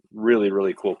really,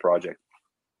 really cool project.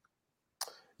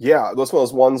 Yeah, those one of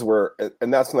those ones where,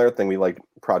 and that's another thing we like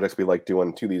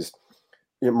doing too, these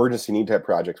emergency need type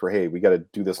projects where, hey, we got to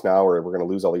do this now or we're going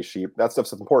to lose all these sheep. That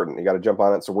stuff's important. You got to jump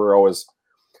on it. So we're always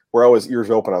ears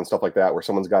open on stuff like that where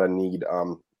someone's got a need.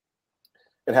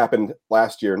 It happened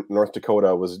last year. North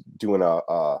Dakota was doing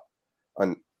I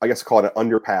guess call it an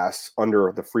underpass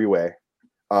under the freeway.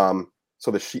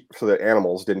 So the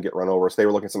animals didn't get run over. So they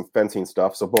were looking at some fencing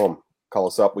stuff. So boom, call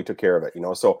us up. We took care of it.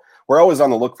 So we're always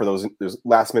on the look for those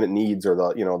last minute needs or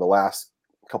the last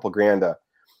couple grand to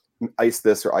ice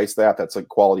this or ice that. That's a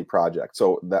quality project.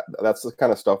 So that's the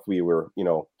kind of stuff we're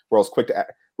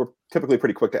typically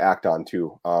pretty quick to act on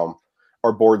too.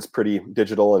 Our board's pretty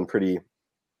digital and pretty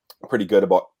good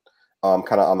about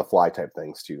kind of on the fly type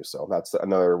things too. So that's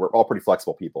we're all pretty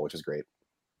flexible people, which is great.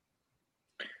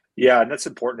 Yeah, and that's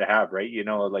important to have, right?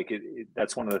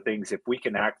 That's one of the things. If we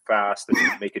can act fast and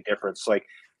make a difference, like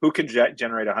who can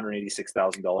generate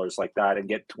 $186,000 like that and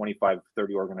get 25,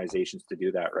 30 organizations to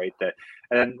do that, right?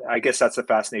 And I guess that's the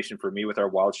fascination for me with our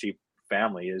wild sheep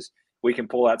family is we can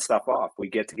pull that stuff off. We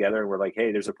get together and we're like,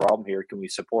 hey, there's a problem here. Can we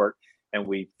support? And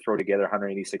we throw together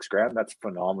 186 grand. That's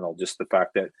phenomenal. Just the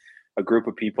fact that a group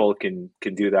of people can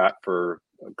do that for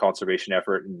conservation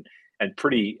effort and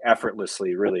pretty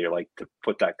effortlessly, really, like to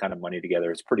put that kind of money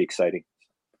together. It's pretty exciting.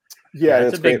 Yeah,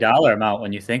 it's a big dollar amount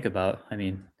when you think about,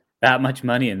 that much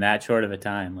money in that short of a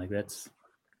time. Like that's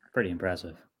pretty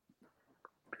impressive.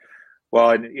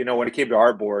 Well, and when it came to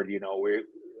our board,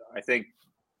 I think,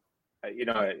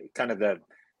 kind of the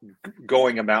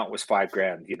going amount was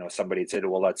 $5,000. Somebody said,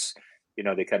 well, let's,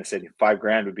 they kind of said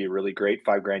 $5,000 would be really great.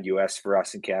 $5,000 US for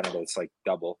us in Canada. It's like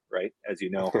double, right? As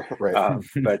you know, right.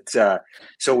 But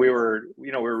so we were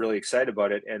really excited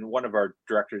about it. And one of our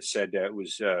directors said, it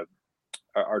was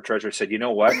our treasurer said, you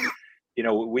know what?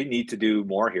 We need to do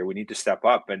more here. We need to step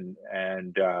up. And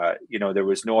there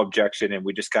was no objection. And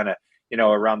we just kind of,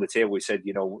 around the table, we said,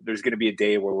 there's going to be a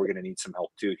day where we're going to need some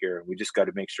help too here. And we just got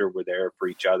to make sure we're there for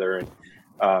each other. And,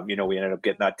 we ended up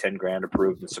getting that $10,000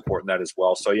 approved and supporting that as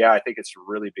well. So yeah, I think it's a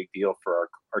really big deal for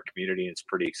our community. And it's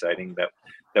pretty exciting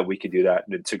that we could do that.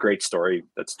 And it's a great story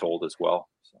that's told as well.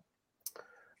 So.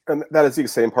 And that is the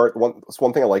same part.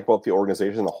 One thing I like about the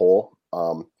organization as a whole,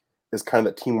 is kind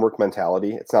of the teamwork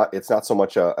mentality. It's not so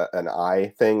much an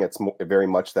I thing. It's very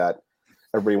much that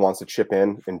everybody wants to chip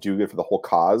in and do good for the whole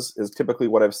cause is typically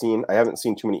what I've seen. I haven't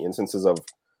seen too many instances of,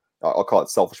 I'll call it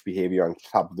selfish behavior on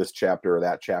top of this chapter or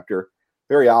that chapter.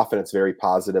 Very often it's very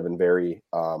positive and very,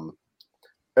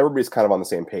 everybody's kind of on the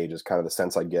same page is kind of the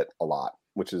sense I get a lot,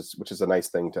 which is a nice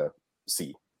thing to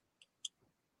see.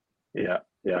 Yeah,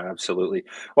 absolutely.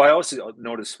 Well, I also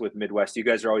noticed with Midwest, you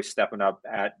guys are always stepping up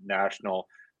at national.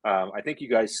 I think you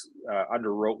guys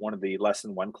underwrote one of the Less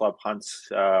Than One Club hunts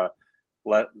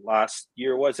last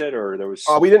year, was it? Or there was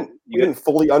we didn't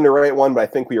fully underwrite one, but I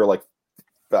think we were like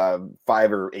 $5,000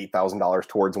 or $8,000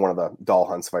 towards one of the doll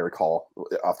hunts, if I recall,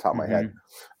 off the top of my head.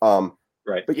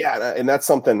 Right. But yeah, and that's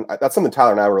something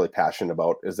Tyler and I are really passionate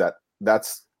about. Is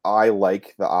I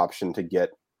like the option to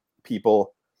get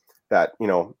people that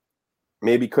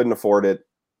maybe couldn't afford it,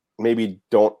 maybe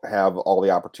don't have all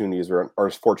the opportunities or are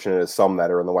as fortunate as some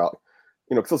that are in the wild.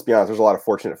 Because let's be honest, there's a lot of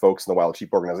fortunate folks in the wild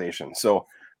sheep organization. So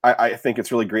I think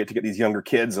it's really great to get these younger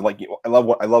kids. And I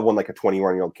love when like a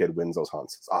 21-year-old kid wins those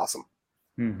hunts. It's awesome.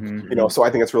 So I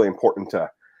think it's really important to,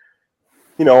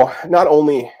 not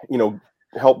only,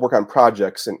 help work on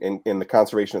projects and in the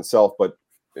conservation itself, but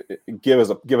give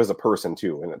as a person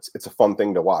too. And it's a fun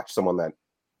thing to watch someone that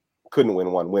couldn't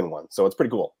win one. So it's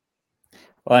pretty cool.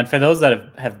 Well, and for those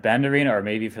that have been to Reno, or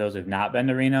maybe for those who've not been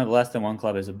to Reno, the Less Than One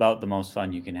Club is about the most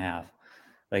fun you can have.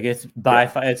 Like it's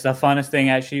it's the funnest thing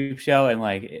at Sheep Show, and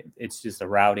like it's just a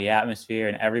rowdy atmosphere,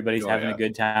 and everybody's having a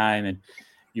good time, and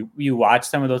you watch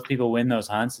some of those people win those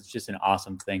hunts. It's just an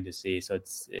awesome thing to see. So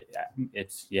it's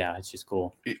just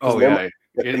cool.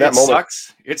 It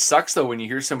sucks. It sucks though when you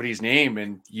hear somebody's name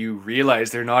and you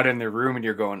realize they're not in their room and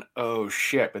you're going, oh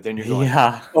shit. But then you're going,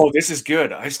 oh, this is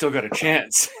good. I still got a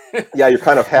chance. Yeah, you're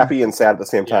kind of happy and sad at the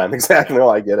same time. Exactly. No,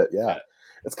 I get it. Yeah.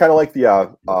 It's kind of like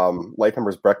the Life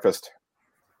Members Breakfast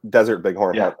Desert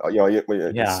Bighorn hunt.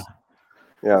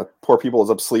 Poor people is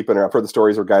up sleeping, or I've heard the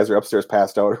stories where guys are upstairs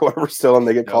passed out or whatever still, and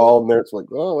they get called, and it's like,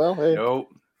 oh well, hey,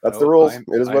 that's the rules. It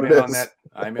is what it is.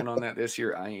 I'm in on that this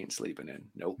year. I ain't sleeping in.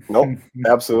 Nope,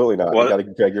 absolutely not. Well, you got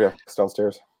to drag your ass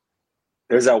downstairs.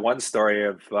 There's that one story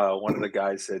of one of the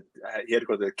guys that he had to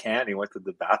go to the can. He went to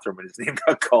the bathroom and his name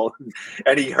got called,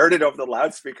 and he heard it over the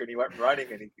loudspeaker, and he went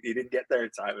running, and he didn't get there in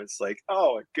time. It's like,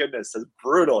 oh my goodness, that's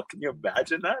brutal. Can you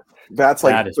imagine that? That's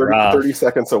like 30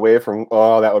 seconds away from.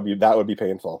 Oh, that would be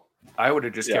painful. I would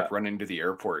have just kept running to the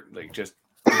airport, like just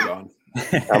gone.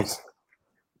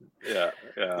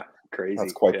 Crazy.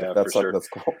 That's quite. That's like, that's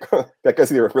cool. That guy's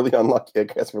either really unlucky.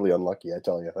 That guy's really unlucky. I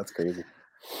tell you, that's crazy.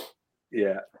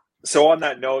 Yeah. So on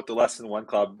that note, the Less Than One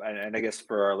Club, and I guess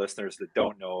for our listeners that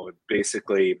don't know,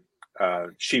 basically,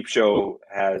 Sheep Show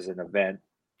has an event,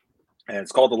 and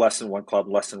it's called the Less Than One Club,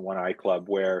 Less Than One Eye Club,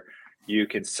 where you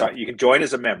can join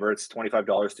as a member. It's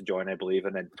 $25 to join, I believe,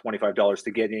 and then $25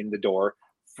 to get in the door.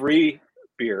 Free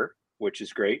beer, which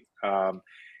is great,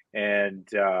 and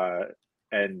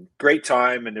great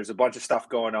time. And there's a bunch of stuff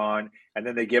going on, and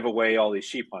then they give away all these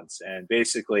sheep hunts. And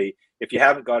basically, if you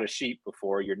haven't got a sheep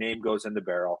before, your name goes in the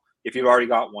barrel. If you've already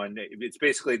got one, it's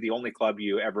basically the only club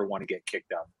you ever want to get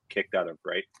kicked out of,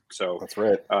 right? So that's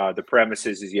right. The premise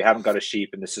is you haven't got a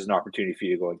sheep, and this is an opportunity for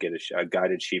you to go and get a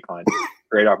guided sheep hunt.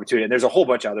 Great opportunity. And there's a whole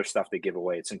bunch of other stuff they give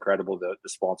away. It's incredible, the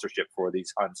sponsorship for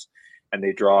these hunts, and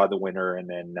they draw the winner, and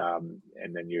then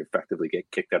you effectively get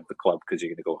kicked out of the club because you're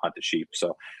going to go hunt the sheep.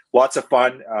 So lots of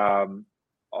fun.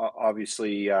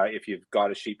 Obviously, if you've got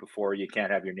a sheep before, you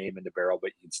can't have your name in the barrel, but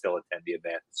you can still attend the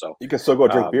event. So you can still go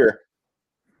drink beer.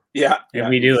 Yeah,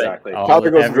 we do exactly.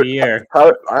 Tyler goes every year.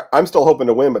 I'm still hoping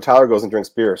to win, but Tyler goes and drinks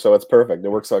beer, so it's perfect. It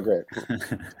works out great.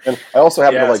 And I also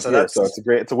happen to like beer, so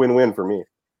it's a win-win for me.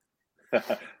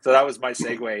 So that was my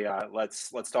segue.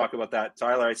 Let's talk about that,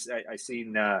 Tyler. I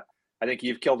seen. I think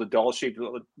you've killed a Dall sheep.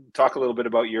 Talk a little bit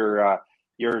about your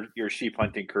sheep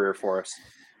hunting career for us.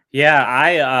 Yeah,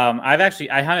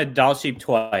 I hunted Dall sheep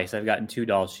twice. I've gotten 2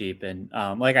 Dall sheep, and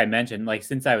like I mentioned, like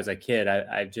since I was a kid,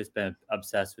 I've just been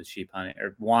obsessed with sheep hunting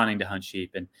or wanting to hunt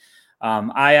sheep. And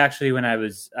I actually, when I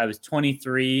was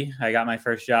 23, I got my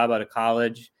first job out of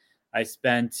college. I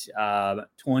spent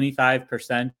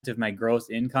 25% of my gross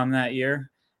income that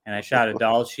year, and I shot a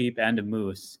Dall sheep and a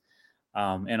moose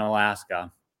in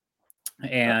Alaska.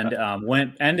 And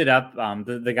ended up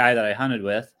the guy that I hunted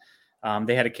with.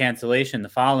 They had a cancellation the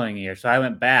following year. So I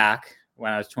went back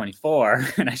when I was 24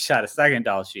 and I shot a second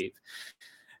Dall sheep.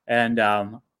 And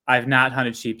I've not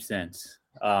hunted sheep since.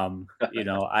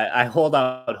 I hold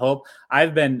out hope.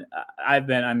 I'm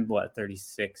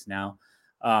 36 now.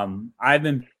 I've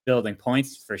been building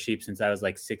points for sheep since I was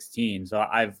like 16. So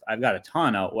I've got a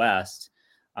ton out west.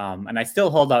 And I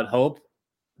still hold out hope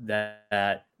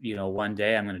that one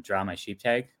day I'm going to draw my sheep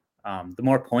tag. The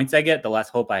more points I get, the less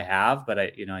hope I have, but I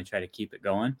try to keep it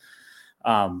going.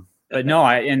 But no,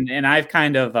 I've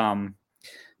kind of,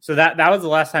 so that was the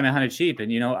last time I hunted sheep,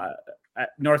 and,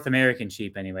 North American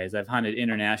sheep anyways. I've hunted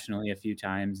internationally a few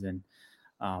times, and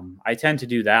I tend to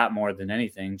do that more than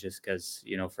anything, just because,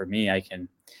 for me,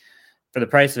 for the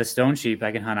price of a stone sheep,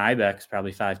 I can hunt ibex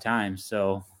probably 5 times.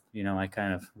 So, I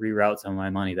kind of reroute some of my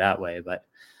money that way, but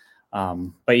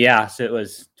yeah, so it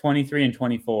was 23 and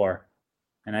 24.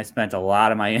 And I spent a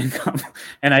lot of my income,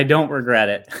 and I don't regret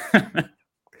it.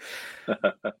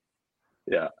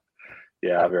 Yeah,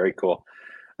 very cool.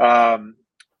 And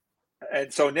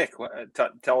so, Nick,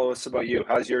 tell us about you.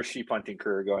 How's your sheep hunting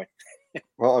career going?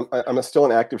 Well, I'm still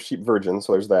an active sheep virgin,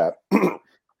 so there's that.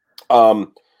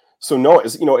 So no,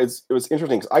 it was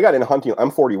interesting because I got into hunting. I'm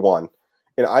 41,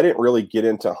 and I didn't really get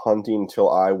into hunting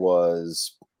till I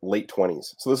was late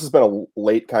 20s. So this has been a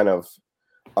late kind of.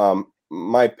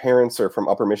 My parents are from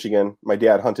Upper Michigan. My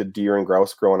dad hunted deer and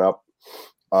grouse growing up.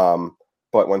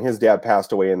 But when his dad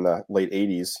passed away in the late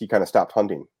 80s, he kind of stopped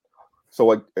hunting. So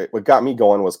what got me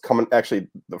going was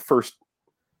the first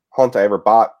hunt I ever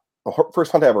bought, the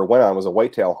first hunt I ever went on was a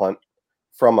whitetail hunt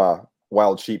from a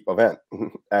wild sheep event,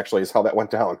 actually, is how that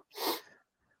went down.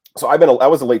 So I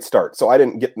was a late start, so I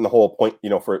didn't get in the whole point.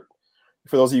 For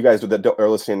those of you guys that are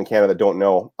listening in Canada that don't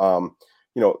know,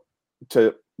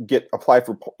 to apply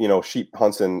for sheep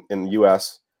hunts in the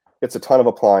U.S., it's a ton of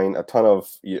applying, a ton of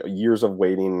years of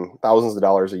waiting, thousands of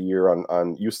dollars a year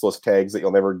on useless tags that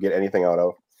you'll never get anything out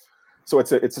of. So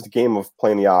it's a game of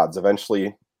playing the odds.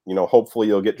 Eventually, hopefully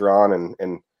you'll get drawn,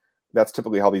 and that's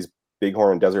typically how these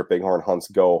bighorn and desert bighorn hunts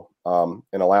go.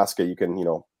 In Alaska, you can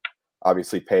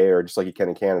obviously pay, or just like you can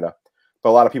in Canada,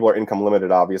 but a lot of people are income limited,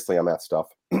 obviously, on that stuff.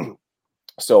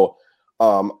 So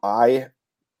my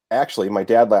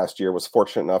dad last year was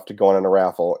fortunate enough to go on a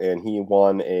raffle, and he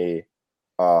won a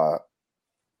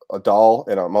doll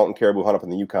and a mountain caribou hunt up in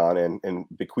the Yukon, and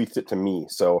bequeathed it to me.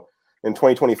 So in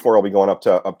 2024, I'll be going up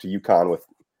to Yukon with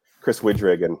Chris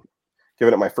Widrig and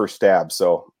giving it my first stab.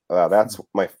 So that's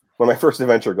when my first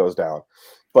adventure goes down.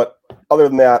 But other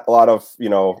than that, a lot of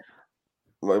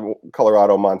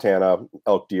Colorado, Montana,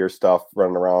 elk, deer stuff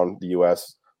running around the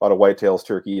U.S. A lot of whitetails,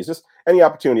 turkeys, just any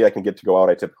opportunity I can get to go out,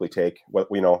 I typically take.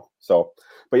 So,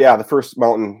 but yeah, the first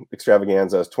mountain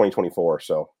extravaganza is 2024.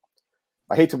 So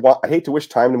I hate to wish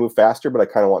time to move faster, but I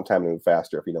kind of want time to move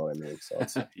faster, if you know what I mean. So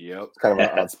it's, Yep. It's kind of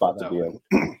an odd spot to be in.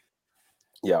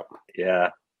 Yeah. Yeah,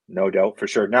 no doubt, for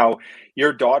sure. Now,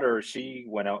 your daughter, she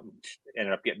went out and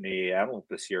ended up getting the antelope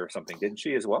this year or something, didn't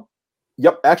she, as well?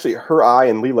 Yep. Actually, I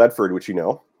and Lee Ledford, which we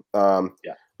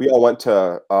all went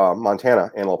to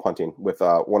Montana antelope hunting with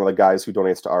one of the guys who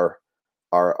donates to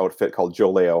our outfit called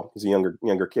Joe Leo. He's a younger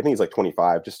kid. I think he's like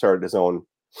 25. Just started his own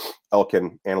elk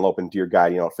and antelope and deer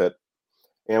guiding outfit.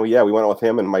 And we went out with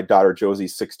him, and my daughter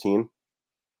Josie's 16,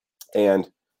 and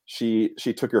she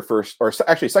took her first, or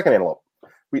actually second antelope.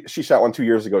 She shot one 2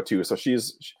 years ago too. So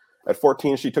she's at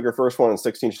 14. She took her first one, and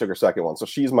 16 she took her second one. So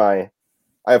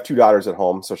I have two daughters at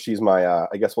home, so she's my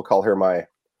I guess we'll call her my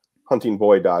hunting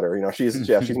boy daughter. She's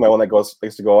my one that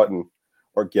likes to go out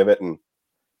or give it, and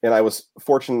I was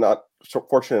fortunate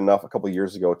enough a couple of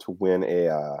years ago to win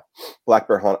a black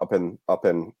bear hunt up in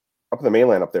the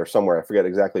mainland up there somewhere. I forget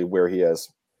exactly where he is.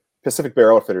 Pacific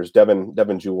Bear Outfitters,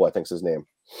 Devin Jewell, I think is his name.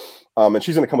 And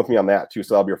she's going to come with me on that too.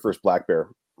 So that'll be her first black bear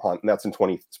hunt, and that's in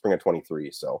spring of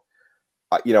 23. So,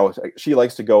 she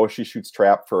likes to go. She shoots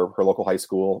trap for her local high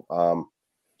school.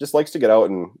 Just likes to get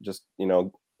out and just, I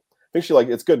think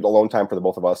it's good alone time for the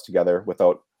both of us together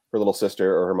without her little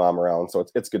sister or her mom around. So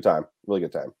it's good time, really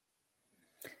good time.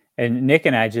 And Nick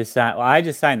and I just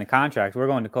signed the contract. We're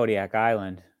going to Kodiak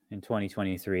Island in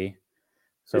 2023.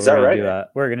 So is that right?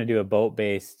 We're going to do a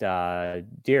boat-based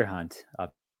deer hunt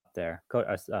up there,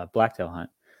 blacktail hunt.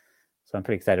 So I'm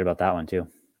pretty excited about that one too.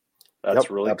 That's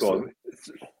really absolutely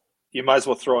cool. You might as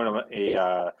well throw in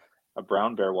a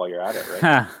brown bear while you're at it,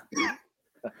 right?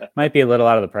 Might be a little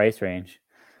out of the price range.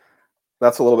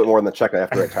 That's a little bit more than the check I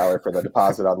have to write Tyler for the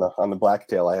deposit on the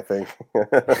blacktail, I think.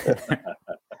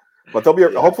 But they'll be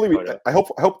hopefully. I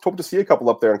hope to see a couple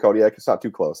up there in Kodiak. It's not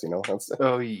too close,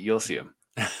 You'll see them.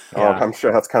 I'm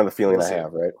sure that's kind of the feeling I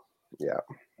have, right? Yeah.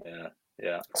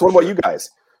 So what about you guys?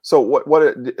 So what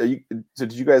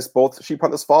did you guys both sheep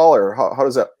hunt this fall, or how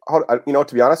does that?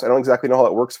 To be honest, I don't exactly know how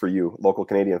that works for you, local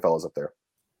Canadian fellows up there.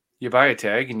 You buy a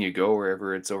tag and you go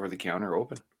wherever it's over the counter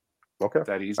open. Okay,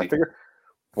 that easy. I figure.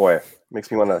 Boy,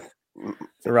 makes me want to.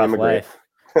 It's a rough immigrate. life.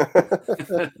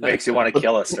 Makes you want to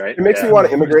kill us, right? It makes me want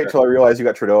to immigrate until I realize you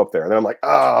got Trudeau up there, and then I'm like,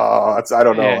 I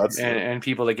don't know. And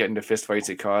people that get into fistfights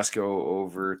at Costco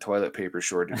over toilet paper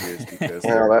shortages because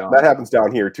that happens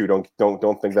down here too. Don't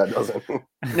think that doesn't.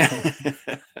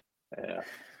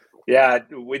 Yeah,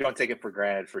 we don't take it for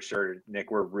granted, for sure, Nick.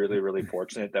 We're really, really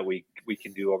fortunate that we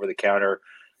can do over the counter.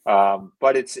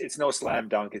 But it's no slam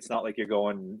dunk. It's not like you're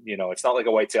going, it's not like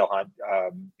a whitetail hunt.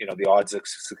 The odds of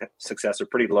success are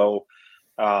pretty low.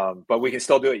 But we can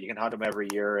still do it. You can hunt them every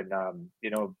year, and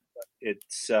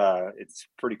it's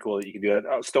pretty cool that you can do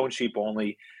that. Stone sheep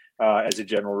only, as a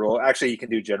general rule. Actually, you can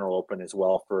do general open as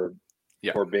well for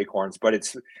bighorns, but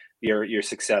it's your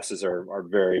successes are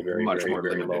very, very, much very, more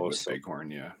very limited low. with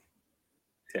bighorn, yeah.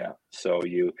 So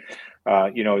you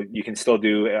can still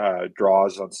do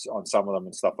draws on some of them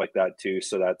and stuff like that too.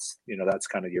 So that's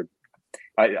kind of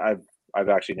I've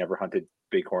actually never hunted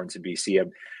bighorns in BC.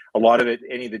 A lot of it,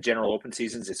 any of the general open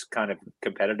seasons, it's kind of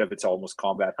competitive. It's almost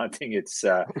combat hunting. It's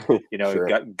Sure.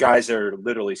 Guys are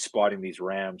literally spotting these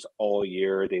rams all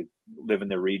year. They live in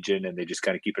the region and they just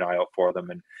kind of keep an eye out for them.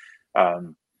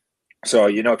 And so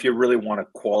if you really want a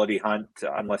quality hunt,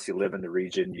 unless you live in the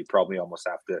region, you probably almost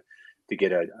have to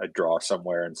get a draw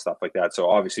somewhere and stuff like that. So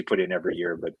obviously put in every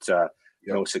year, but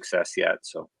no success yet.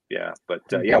 So but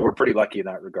we're pretty lucky in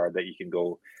that regard that you can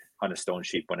go a stone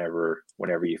sheep whenever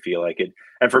you feel like it.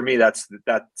 And for me, that's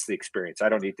the experience. I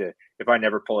don't need to. If I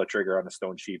never pull a trigger on a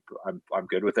stone sheep, I'm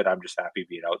good with it. I'm just happy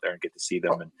being out there and get to see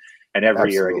them, and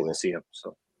every year I get to see them.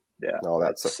 So yeah, no,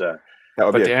 that's that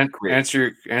would but be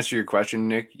to answer your question,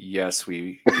 Nick, yes,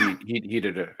 he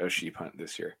did a sheep hunt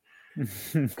this year.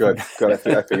 Good. I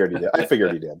figured he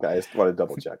did. I just want to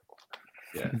double check.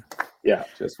 Yeah.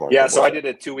 So I did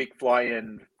a 2-week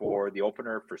fly-in for the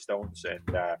opener for stones,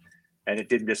 and it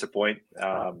didn't disappoint.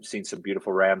 Seen some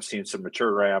beautiful rams, seen some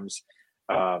mature rams.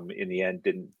 In the end,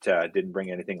 didn't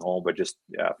bring anything home, but just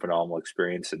phenomenal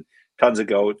experience, and tons of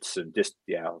goats, and just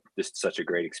such a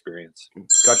great experience.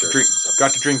 Got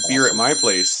to drink beer at my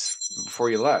place before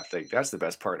you left. Like, that's the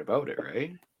best part about it,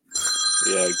 right?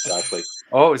 Yeah, exactly.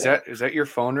 Oh, is that your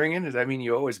phone ringing? Does that mean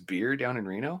you owe us beer down in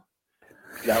Reno?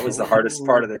 That was the hardest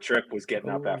part of the trip, was getting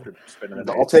up after spending the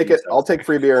night. I'll take it. I'll take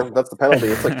free beer. That's the penalty.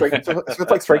 It's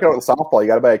like striking out in softball. You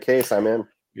got to buy a case. I'm in.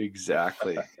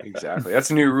 Exactly.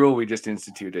 That's a new rule we just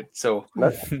instituted. So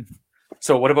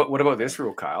what about this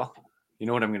rule, Kyle? You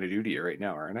know what I'm going to do to you right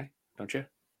now, aren't I? Don't you?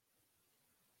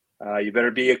 You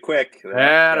better be quick.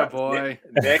 Attaboy.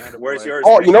 Nick, where's yours?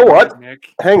 Oh, Nick? you know what? Nick.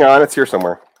 Hang on, it's here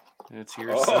somewhere. It's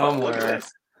here somewhere.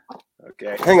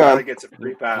 Okay. Hang on. It gets a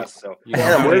free pass. So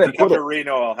where did I put it? to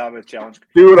Reno, I'll have a challenge.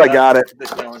 Dude, I got it. The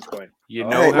challenge coin. You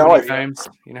know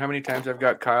how many times I've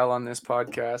got Kyle on this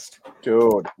podcast,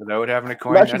 dude, without having a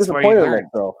coin. I'm actually disappointed in it,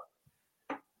 though.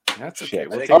 That's okay.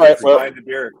 All right. Well, the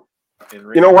beer.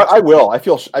 You know what? I will. I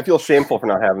feel shameful for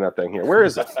not having that thing here. Where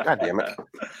is it? God damn it!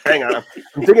 Hang on.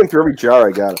 I'm digging through every jar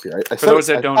I got up here. For those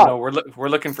that don't know, we're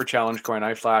looking for challenge coin.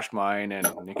 I flashed mine, and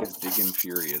Nick is digging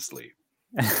furiously.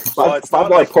 Well, it's not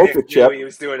like Nick knew he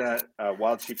was doing a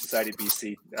Wild Sheep Society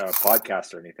BC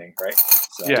podcast or anything, right?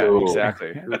 So. Yeah,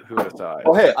 exactly. Who would have thought?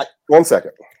 Oh, hey, 1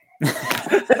 second.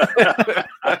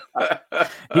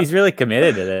 He's really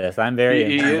committed to this. I'm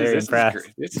very impressed.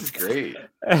 This is great.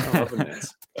 I'm loving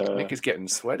this. Nick is getting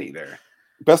sweaty there.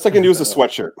 Best I can do is a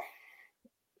sweatshirt.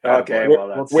 Okay,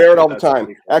 wear it all the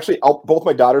time. Actually, both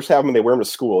my daughters have them, and they wear them to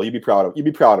school. You'd be proud of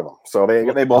them. So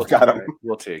they both got them.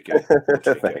 We'll take it.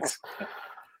 Thanks.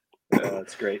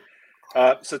 That's great.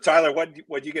 So Tyler,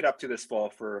 what you get up to this fall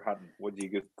for hunting? What do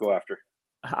you go after?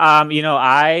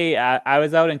 I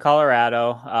was out in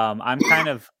Colorado. I've kind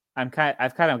of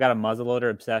got a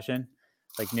muzzleloader obsession.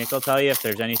 Like Nick will tell you, if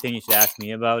there's anything you should ask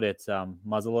me about, it's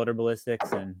muzzleloader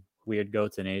ballistics and weird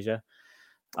goats in Asia.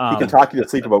 He can talk you to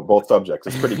sleep about both subjects.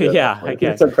 It's pretty good. Yeah, I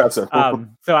guess. It's impressive.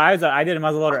 So I did a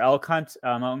muzzleloader elk hunt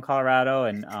out in Colorado,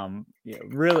 and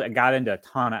really got into a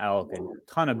ton of elk and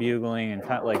a ton of bugling, and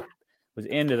was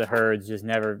into the herds. Just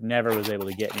never was able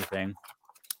to get anything.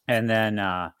 And then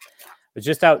was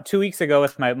just out 2 weeks ago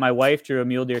with my wife. Drew a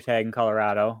mule deer tag in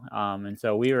Colorado, and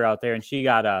so we were out there, and she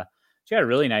got a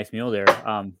really nice mule deer.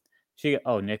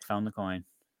 Nick found the coin.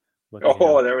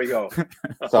 There we go.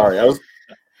 Sorry, I was.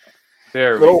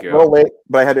 There we go. A little late,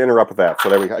 but I had to interrupt with that. So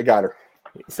there we go. I got her.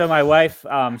 So my wife,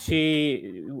 I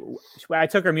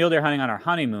took her mule deer hunting on our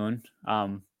honeymoon.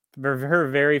 For her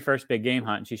very first big game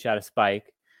hunt, and she shot a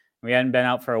spike. We hadn't been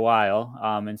out for a while,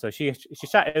 and so she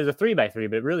shot. It was a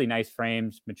 3x3, but really nice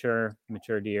frames, mature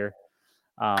deer.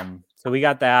 So we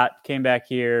got that. Came back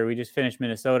here. We just finished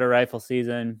Minnesota rifle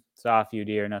season. Saw a few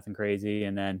deer, nothing crazy,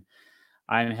 and then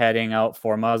I'm heading out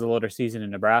for muzzleloader season in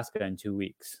Nebraska in 2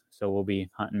 weeks. So we'll be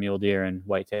hunting mule deer and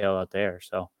whitetail out there.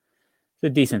 So it's a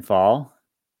decent fall.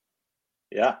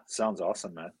 Yeah, sounds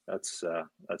awesome, man. That's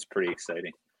pretty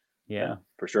exciting. Yeah,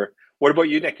 for sure. What about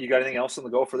you, Nick? You got anything else on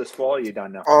the go for this fall? Or are you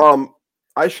done now?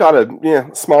 I shot a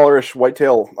smallerish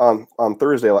whitetail on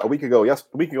Thursday a week ago. Yes,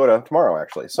 a week ago to tomorrow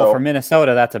actually. So for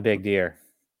Minnesota, that's a big deer.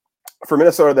 For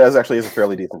Minnesota, that actually is a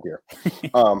fairly decent deer.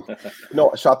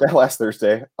 No, I shot that last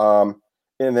Thursday. And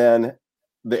then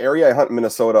the area I hunt in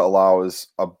Minnesota allows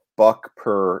a buck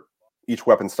per each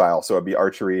weapon style. So it'd be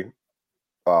archery,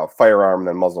 firearm, and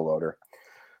then muzzleloader.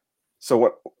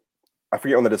 So I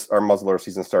forget when our muzzleloader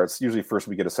season starts. Usually first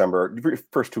 2 weeks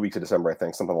of December, I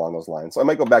think, something along those lines. So I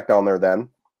might go back down there then.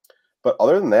 But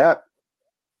other than that,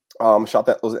 shot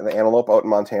the antelope out in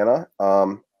Montana.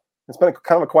 It's been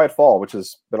kind of a quiet fall, which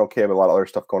has been okay, but a lot of other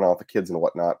stuff going on with the kids and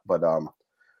whatnot. But so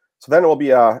then it will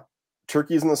be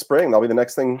turkeys in the spring. That'll be the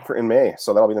next thing in May.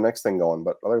 So that'll be the next thing going.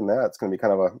 But other than that, it's going to be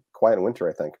kind of a quiet winter,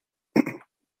 I think.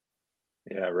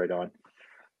 Yeah, right on.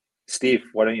 Steve,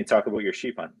 why don't you talk about your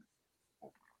sheep hunt?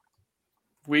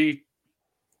 We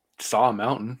saw a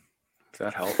mountain. If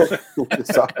that helps. Is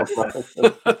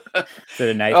it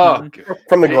a nice mountain?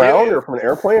 From the ground or from an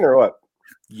airplane or what?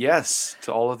 Yes,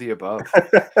 to all of the above.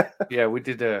 Yeah, we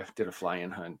did a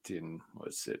fly-in hunt in,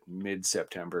 was it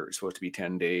mid-September? It was supposed to be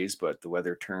 10 days, but the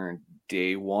weather turned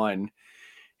day one,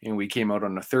 and we came out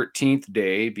on the 13th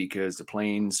day because the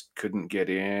planes couldn't get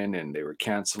in, and they were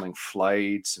canceling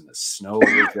flights, and the snow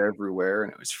was everywhere,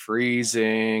 and it was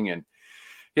freezing, and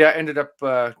yeah, ended up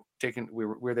we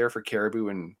were there for caribou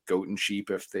and goat and sheep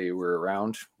if they were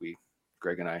around.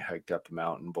 Greg and I hiked up a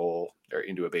mountain bowl or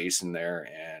into a basin there,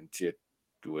 and it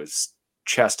was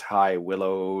chest high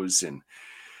willows and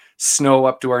snow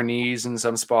up to our knees in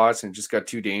some spots, and it just got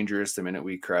too dangerous the minute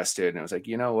we crested. And I was like,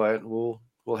 you know what, we'll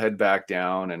head back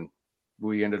down. And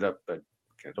we ended up I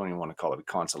don't even want to call it a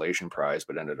consolation prize,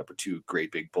 but ended up with 2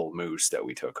 great big bull moose that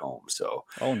we took home. So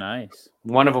nice.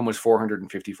 One of them was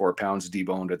 454 pounds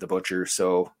deboned at the butcher.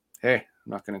 So hey,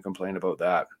 I'm not going to complain about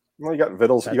that. Well, you got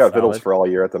vittles. You got vittles for all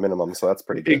year at the minimum, so that's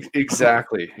pretty good.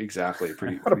 Exactly.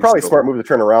 But probably smart move to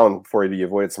turn around before you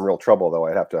avoid some real trouble, though.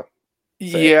 I'd have to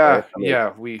say, yeah, right?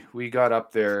 yeah. We got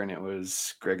up there, and it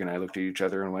was Greg and I looked at each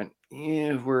other and went,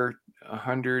 "Yeah, we're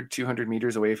 100, 200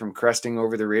 meters away from cresting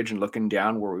over the ridge and looking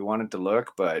down where we wanted to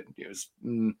look, but it was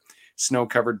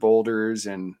snow-covered boulders,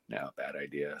 and no, bad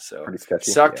idea." So pretty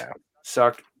sketchy.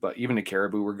 Sucked. But even the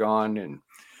caribou were gone, and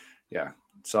yeah.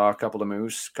 Saw a couple of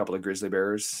moose, a couple of grizzly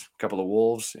bears, a couple of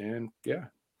wolves, and yeah,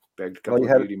 bagged a couple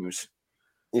of beauty moose.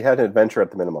 You had an adventure at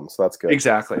the minimum, so that's good.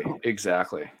 Exactly.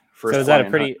 First, so is that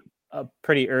a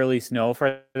pretty early snow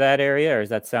for that area, or is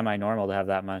that semi-normal to have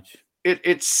that much?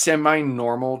 It's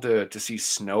semi-normal to see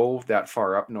snow that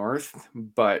far up north,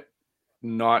 but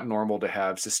not normal to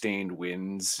have sustained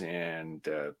winds and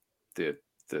the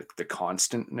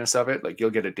constantness of it. Like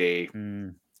you'll get a day.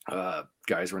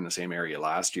 Guys were in the same area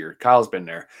last year. Kyle's been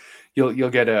there. You'll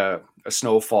get a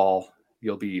snowfall.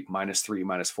 You'll be -3,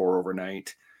 -4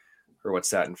 overnight, or what's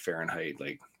that in Fahrenheit?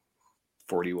 Like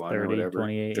 41 or whatever,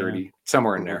 30,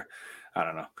 somewhere in there. I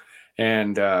don't know.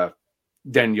 And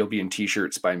then you'll be in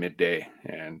t-shirts by midday.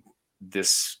 And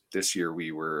this year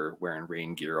we were wearing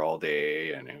rain gear all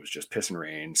day, and it was just pissing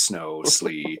rain, snow,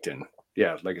 sleet, and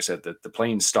yeah, like I said, the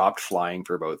planes stopped flying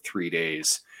for about 3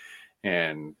 days.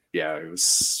 And yeah, it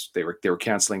was they were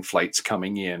canceling flights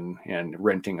coming in and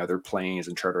renting other planes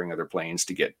and chartering other planes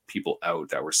to get people out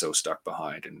that were so stuck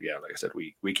behind. And yeah, like I said,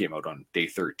 we came out on day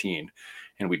 13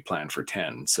 and we'd planned for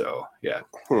 10. So yeah.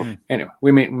 Anyway,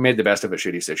 we made the best of a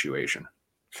shitty situation.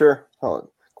 Sure. Oh,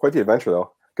 quite the adventure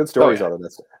though. Good stories out of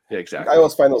this. Yeah, exactly. I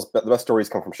always find the best stories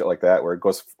come from shit like that where it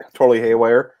goes totally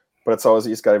haywire. But it's always,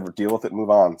 you just got to deal with it and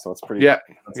move on. So it's pretty,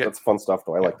 that's fun stuff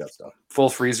though. I like that stuff. Full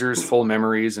freezers, full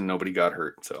memories, and nobody got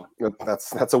hurt. So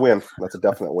that's a win. That's a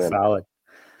definite win. Solid.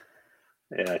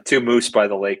 Yeah, 2 moose by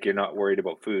the lake. You're not worried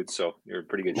about food, so you're in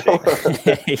pretty good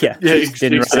shape. yeah,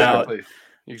 exactly.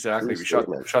 Exactly. We shot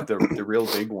the real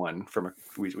big one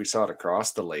we saw it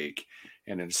across the lake,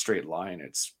 and in a straight line,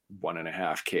 it's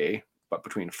 1.5 K. But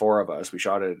between 4 of us, we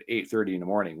shot it at 8:30 in the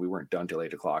morning. We weren't done till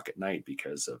 8 o'clock at night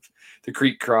because of the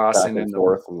creek crossing and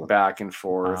the back and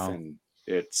forth, and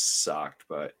it sucked.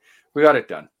 But we got it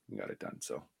done.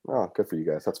 So, good for you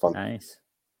guys. That's fun. Nice.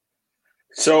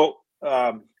 So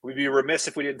we'd be remiss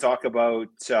if we didn't talk about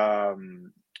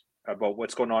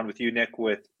what's going on with you, Nick,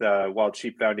 with Wild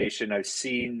Sheep Foundation. I've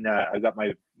seen I got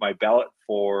my ballot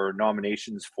for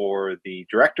nominations for the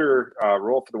director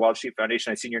role for the Wild Sheep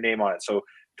Foundation. I've seen your name on it. So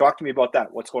talk to me about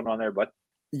that. What's going on there, bud?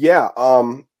 Yeah.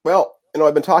 Well,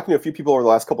 I've been talking to a few people over the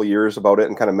last couple of years about it,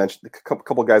 and kind of mentioned a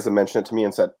couple of guys that mentioned it to me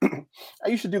and said,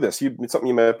 "You should do this. It's something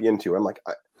you might be into." I'm like,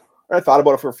 I thought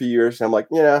about it for a few years, and I'm like,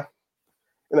 yeah.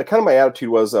 And kind of my attitude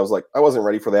was, I was like, I wasn't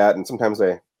ready for that, and sometimes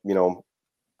I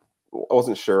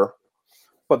wasn't sure.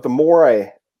 But the more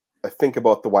I think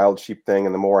about the wild sheep thing,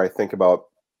 and the more I think about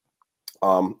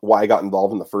why I got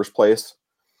involved in the first place,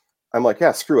 I'm like,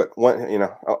 yeah, screw it.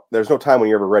 There's no time when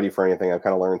you're ever ready for anything. I've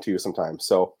kind of learned too sometimes.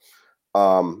 So,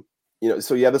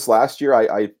 this last year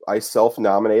I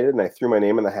self-nominated and I threw my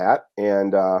name in the hat,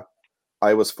 and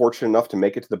I was fortunate enough to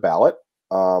make it to the ballot.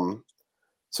 It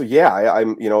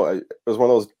was one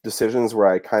of those decisions where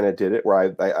I kind of did it,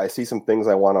 where I see some things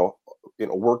I want to,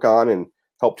 work on and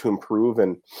help to improve.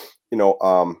 And,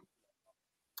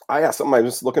 something I'm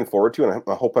just looking forward to, and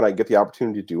I'm hoping I get the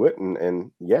opportunity to do it.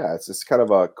 And it's just kind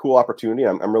of a cool opportunity.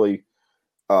 I'm really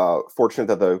fortunate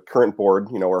that the current board,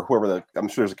 or whoever I'm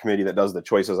sure there's a committee that does the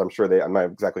choices. I'm not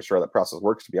exactly sure how that process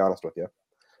works, to be honest with you.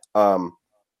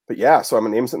 So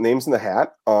I'm names in the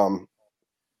hat.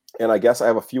 And I guess I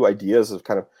have a few ideas of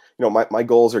kind of, my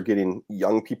goals are getting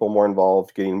young people more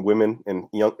involved, getting women and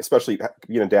especially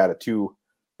being a dad of 2,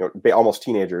 almost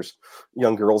teenagers,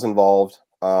 young girls involved.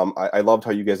 I loved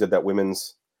how you guys did that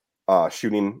women's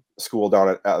shooting school down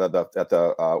at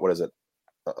the what is it?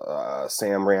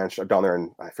 Sam Ranch down there,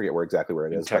 and I forget exactly where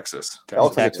it is. Texas.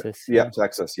 Texas. Yeah,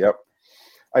 Texas. Yep.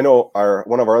 I know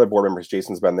one of our other board members,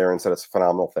 Jason's been there and said it's a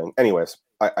phenomenal thing. Anyways,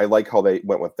 I like how they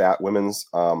went with that women's.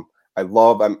 I'm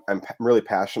really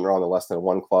passionate around the less than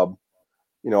one club.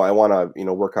 I want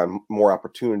to work on more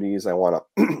opportunities. I want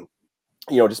to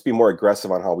just be more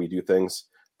aggressive on how we do things.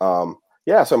 So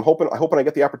I'm hoping I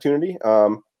get the opportunity.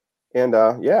 I'm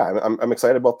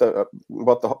excited about the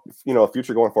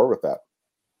future going forward with that.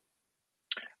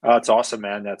 It's awesome,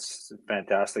 man. That's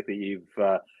fantastic that you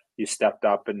stepped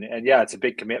up and yeah, it's a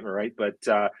big commitment, right? But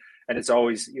and it's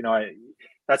always,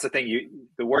 that's the thing,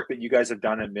 the work that you guys have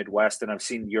done in Midwest, and I've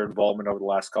seen your involvement over the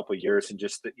last couple of years, and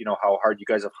just how hard you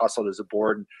guys have hustled as a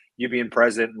board, and you being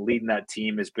president and leading that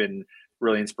team has been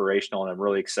really inspirational, and I'm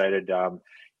really excited.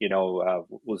 We'll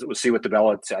see what the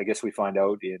ballot, I guess we find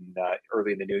out in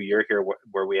early in the new year here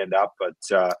where we end up, but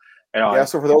so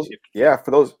for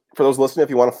those listening, if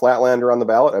you want a Flatlander on the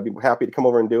ballot, I'd be happy to come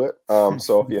over and do it.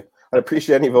 So I'd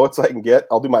appreciate any votes I can get.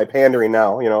 I'll do my pandering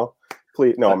now,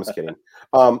 please. No, I'm just kidding.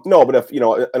 No, but if, in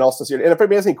all sincerity, and if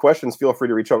anybody has any questions, feel free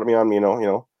to reach out to me on,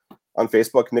 on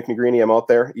Facebook, Nick Negrini. I'm out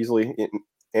there easily.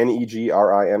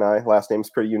 Negrini. Last name's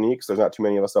pretty unique, so there's not too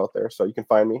many of us out there, so you can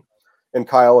find me. And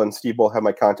Kyle and Steve both have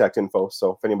my contact info.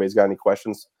 So if anybody's got any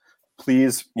questions,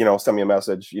 please, send me a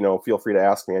message. Feel free to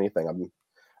ask me anything.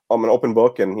 I'm an open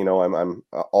book, and I'm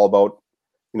all about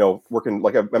working,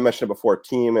 like I mentioned it before,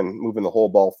 team and moving the whole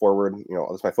ball forward.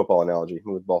 That's my football analogy,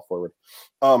 move the ball forward.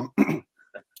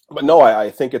 But no, I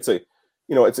think it's a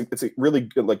really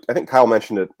good, like I think Kyle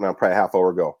mentioned it probably a half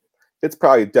hour ago. It's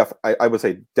probably I would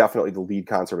say definitely the lead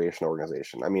conservation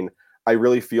organization. I mean, I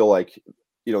really feel like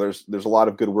there's a lot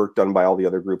of good work done by all the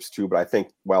other groups too, but I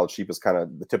think Wild Sheep is kind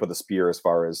of the tip of the spear as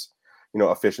far as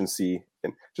efficiency.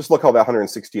 And just look how that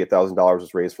 $168,000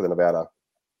 was raised for the Nevada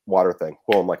water thing.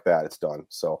 Boom, like that, it's done.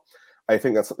 So I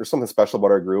think there's something special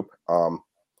about our group.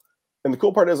 And the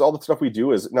cool part is all the stuff we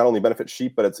do is not only benefit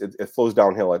sheep, but it flows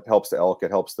downhill. It helps the elk,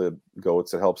 it helps the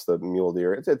goats, it helps the mule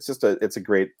deer. It's just it's a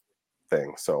great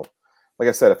thing. So like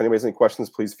I said, if anybody has any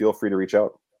questions, please feel free to reach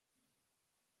out.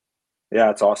 Yeah,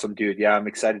 it's awesome, dude. Yeah, I'm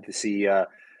excited to see. I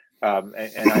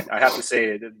have to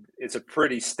say, it's a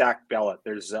pretty stacked ballot.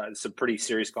 There's some pretty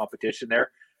serious competition there.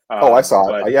 I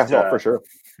saw it. Yeah, no, for sure.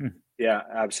 Yeah,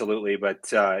 absolutely.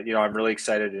 But I'm really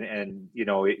excited, and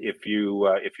if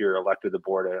you're elected to the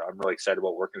board, I'm really excited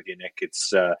about working with you, Nick.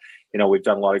 It's we've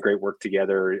done a lot of great work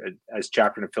together as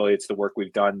chapter and affiliates. The work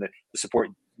we've done, the support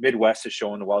Midwest has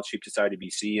shown the Wild Sheep Society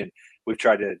BC, and we've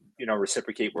tried to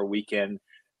reciprocate where we can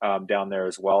down there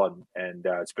as well, and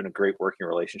it's been a great working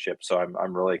relationship. So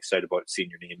I'm really excited about seeing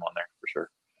your name on there for sure.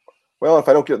 Well, if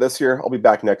I don't get it this year, I'll be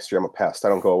back next year. I'm a pest. I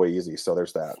don't go away easy, so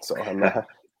there's that. So I'm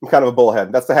kind of a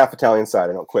bullhead. That's the half Italian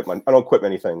side. I don't quit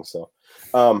many things. So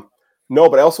no,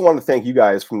 but I also wanted to thank you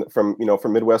guys from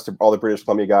Midwest to all the British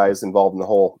Columbia guys involved in the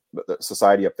whole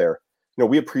society up there.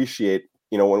 We appreciate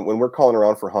when we're calling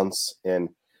around for hunts, and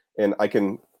I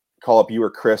can call up you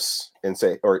or Chris and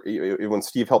say, or when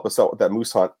Steve helped us out with that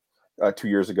moose hunt 2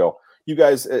 years ago, you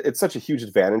guys, it's such a huge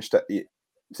advantage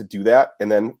to do that.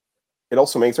 And then it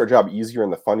also makes our job easier in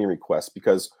the funding request,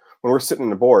 because when we're sitting in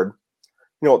the board,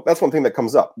 that's one thing that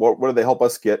comes up. What do they help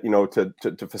us get,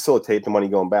 to facilitate the money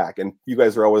going back? And you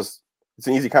guys are always, it's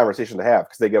an easy conversation to have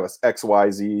because they give us X,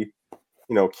 Y, Z,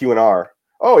 Q and R.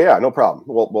 Oh yeah, no problem.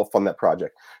 We'll fund that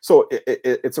project. So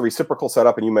it's a reciprocal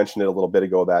setup. And you mentioned it a little bit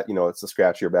ago that, it's a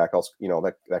scratch your back,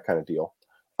 that kind of deal.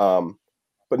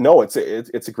 But no, it's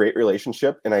a great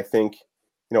relationship. And I think,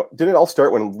 didn't it all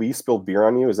start when Lee spilled beer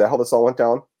on you? Is that how this all went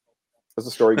down? As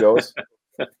the story goes?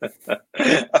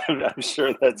 I'm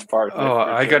sure that's part of it. Oh,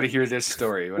 I got to hear this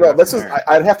story. Well,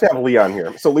 I'd have to have Lee on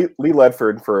here. So Lee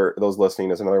Ledford, for those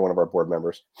listening, is another one of our board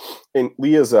members. And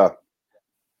Lee is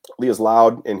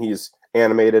loud, and he's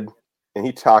animated, and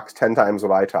he talks 10 times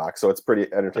what I talk. So it's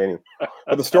pretty entertaining.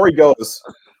 But the story goes,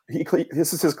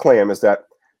 this is his claim, is that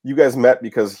you guys met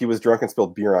because he was drunk and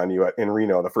spilled beer on you in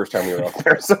Reno the first time we were out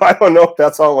there. So I don't know if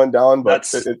that's how it went down, but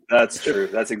that's true.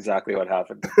 That's exactly what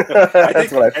happened. I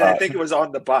think it was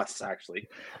on the bus, actually.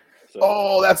 So.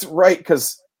 Oh, that's right.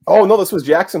 Because this was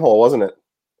Jackson Hole, wasn't it?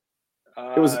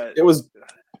 It was.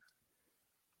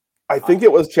 I think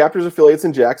it was Chapters Affiliates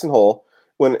in Jackson Hole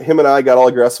when him and I got all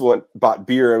aggressive, bought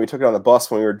beer, and we took it on the bus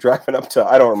when we were driving up to.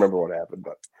 I don't remember what happened,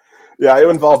 but yeah, it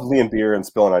involved Lee and beer and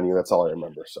spilling on you. That's all I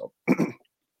remember. So.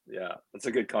 Yeah, that's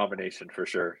a good combination for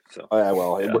sure. So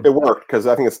it worked because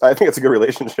I think it's a good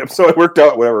relationship. So it worked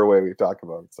out whatever way we talk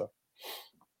about it. So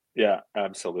yeah,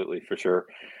 absolutely, for sure.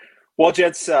 Well,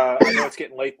 gents, I know it's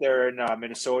getting late there in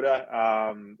Minnesota,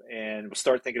 and we'll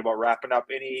start thinking about wrapping up.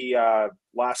 Any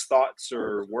last thoughts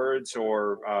or words,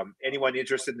 or anyone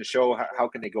interested in the show, how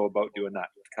can they go about doing that,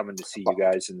 coming to see you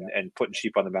guys and putting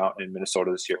sheep on the mountain in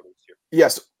Minnesota this year?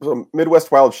 Yes, so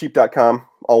MidwestWildSheep.com,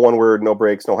 all one word, no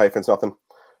breaks, no hyphens, nothing.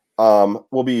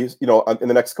 We'll be, in the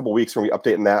next couple of weeks, we'll be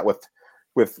updating that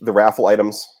with the raffle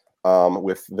items,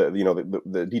 with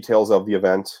the details of the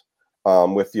event.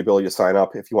 With the ability to sign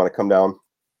up if you want to come down.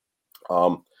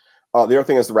 The other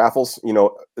thing is the raffles.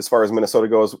 As far as Minnesota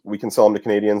goes, we can sell them to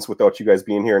Canadians without you guys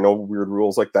being here. No weird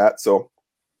rules like that. So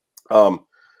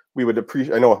we would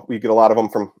appreciate. I know we get a lot of them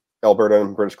from Alberta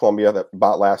and British Columbia that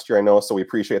bought last year. I know, so we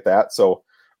appreciate that. So,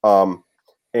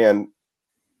 and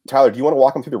Tyler, do you want to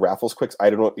walk them through the raffles quick? I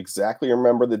don't exactly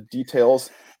remember the details.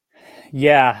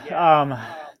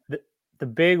 Yeah. The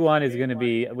big one is going to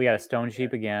be, we got a stone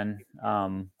sheep again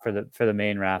for the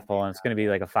main raffle, and it's going to be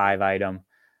like a 5-item.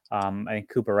 I think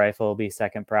Cooper rifle will be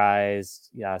second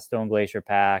prize. Yeah, Stone Glacier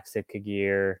pack, Sitka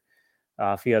gear,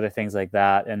 a few other things like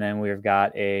that. And then we've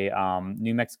got a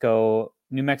New Mexico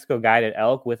guided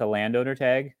elk with a landowner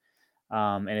tag,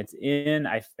 and it's in,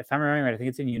 if I'm remembering right, I think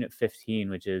it's in Unit 15,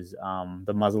 which is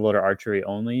the muzzleloader archery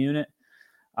only unit.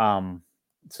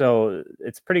 So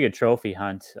it's a pretty good trophy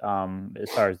hunt as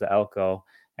far as the elk go.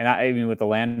 And I mean, with the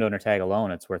landowner tag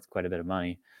alone, it's worth quite a bit of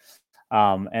money.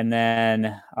 And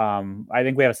then I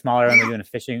think we have a smaller one. We're doing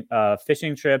a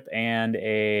fishing trip and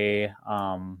a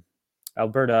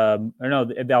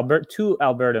two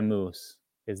Alberta moose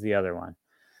is the other one.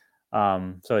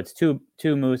 So it's two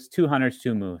moose, 2 hunters,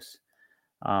 2 moose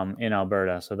in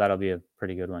Alberta. So that'll be a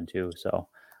pretty good one too. So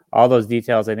all those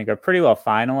details, I think, are pretty well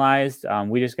finalized.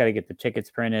 We just got to get the tickets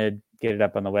printed, get it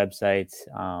up on the website.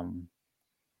 And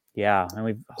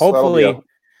we've hopefully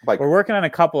we're working on a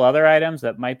couple other items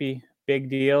that might be big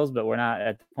deals, but we're not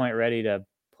at the point ready to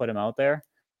put them out there.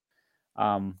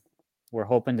 We're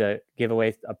hoping to give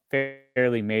away a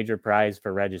fairly major prize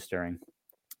for registering,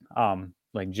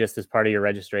 like just as part of your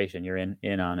registration, you're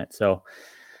in on it. So,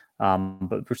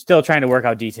 but we're still trying to work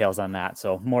out details on that.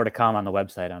 So more to come on the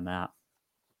website on that.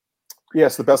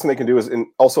 Yes, the best thing they can do is, and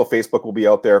also Facebook will be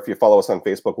out there. If you follow us on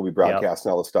Facebook, we'll be broadcasting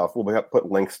all the stuff. We'll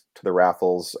put links to the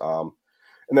raffles. And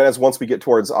then once we get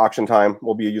towards auction time,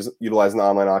 we'll be utilizing the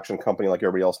online auction company like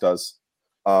everybody else does.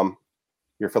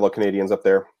 Your fellow Canadians up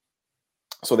there.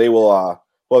 So they will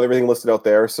have everything listed out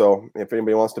there. So if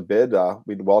anybody wants to bid,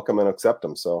 we'd welcome and accept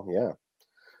them. So, yeah.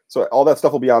 So all that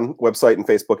stuff will be on website and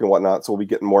Facebook and whatnot. So we'll be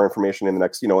getting more information in the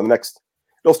next,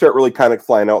 it'll start really kind of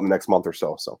flying out in the next month or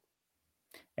so. So.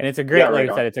 And it's a great, like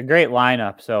I said, it's a great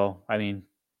lineup. So, I mean,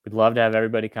 we'd love to have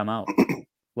everybody come out.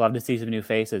 Love to see some new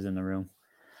faces in the room.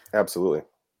 Absolutely.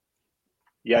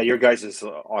 Yeah, your guys'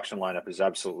 auction lineup is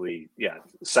absolutely,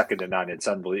 second to none. It's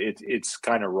unbelievable. It's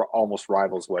kind of almost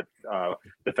rivals what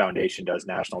the foundation does,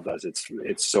 National does.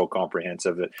 It's so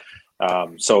comprehensive.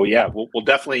 We'll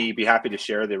definitely be happy to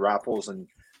share the raffles and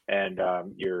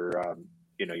your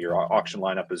auction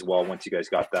lineup as well once you guys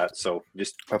got that. So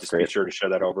just be sure to share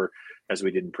that over as we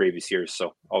did in previous years.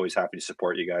 So always happy to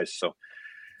support you guys. So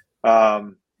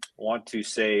want to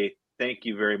say thank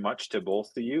you very much to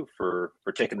both of you for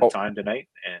taking the time tonight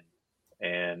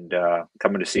and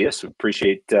coming to see us. We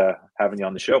appreciate having you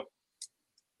on the show.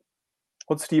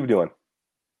 What's Steve doing?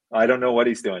 I don't know what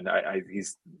he's doing.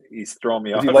 He's throwing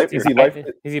me off. Is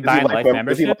he buying life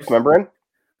membership? Is he life member in?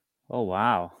 Oh,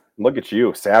 wow. Look at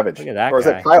you, savage. Look at that Or is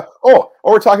guy. it Kyle? Oh,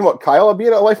 we're talking about Kyle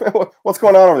being a life member. What's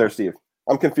going on over there, Steve?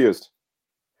 I'm confused.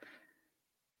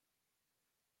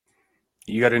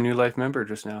 You got a new life member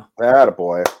just now.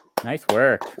 Attaboy. Nice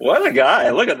work. What a guy.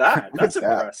 Look at that. That's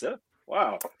impressive.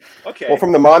 Wow. Okay. Well,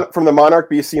 from the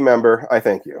Monarch BC member, I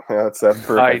thank you. Yeah, that's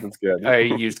perfect. That's good. I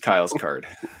used Kyle's card.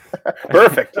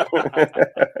 Perfect.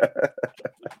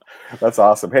 That's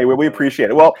awesome. Hey, we appreciate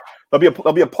it. Well,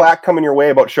 there'll be a plaque coming your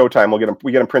way about showtime.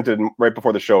 We get them printed right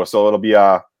before the show, so it'll be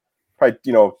probably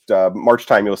March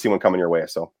time. You'll see one coming your way.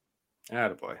 So,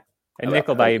 attaboy. And Nick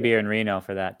will buy you beer in Reno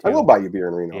for that too. I will buy you beer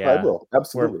in Reno. Yeah. I will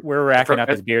absolutely. We're racking up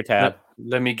his beer tab.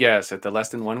 Let me guess, at the Less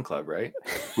Than One Club, right?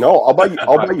 No, I'll buy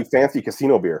you fancy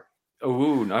casino beer.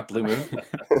 Oh, not Blue Moon.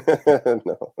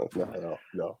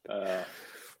 No.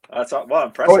 That's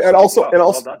impressive. Oh, and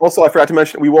also, I forgot to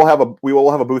mention we will have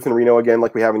a booth in Reno again,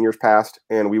 like we have in years past,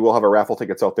 and we will have our raffle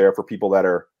tickets out there for people that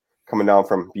are coming down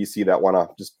from BC that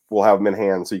want to we'll have them in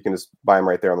hand, so you can just buy them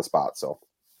right there on the spot. So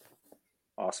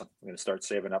awesome! I'm going to start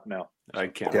saving up now. I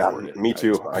can't. Yeah, afford it. Me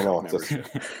too. I know.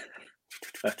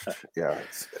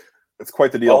 It's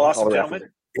quite the deal. Well, awesome, gentlemen.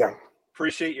 Yeah,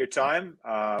 appreciate your time.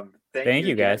 Thank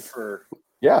you guys for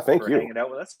thank you hanging out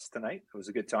with us tonight. It was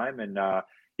a good time, and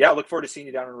yeah, look forward to seeing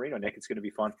you down in Reno, Nick. It's going to be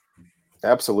fun.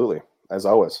 Absolutely, as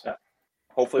always.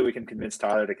 Hopefully we can convince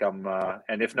Tyler to come,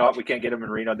 and if not, we can't get him in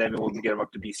Reno. Then we'll get him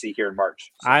up to BC here in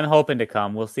March. So. I'm hoping to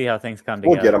come. We'll see how things come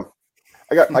together. We'll get him.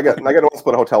 I got no one to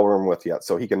split a hotel room with yet,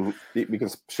 so we can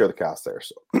share the cost there.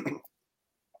 So,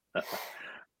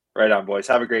 right on, boys.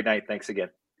 Have a great night. Thanks again.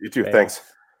 You too. Thanks.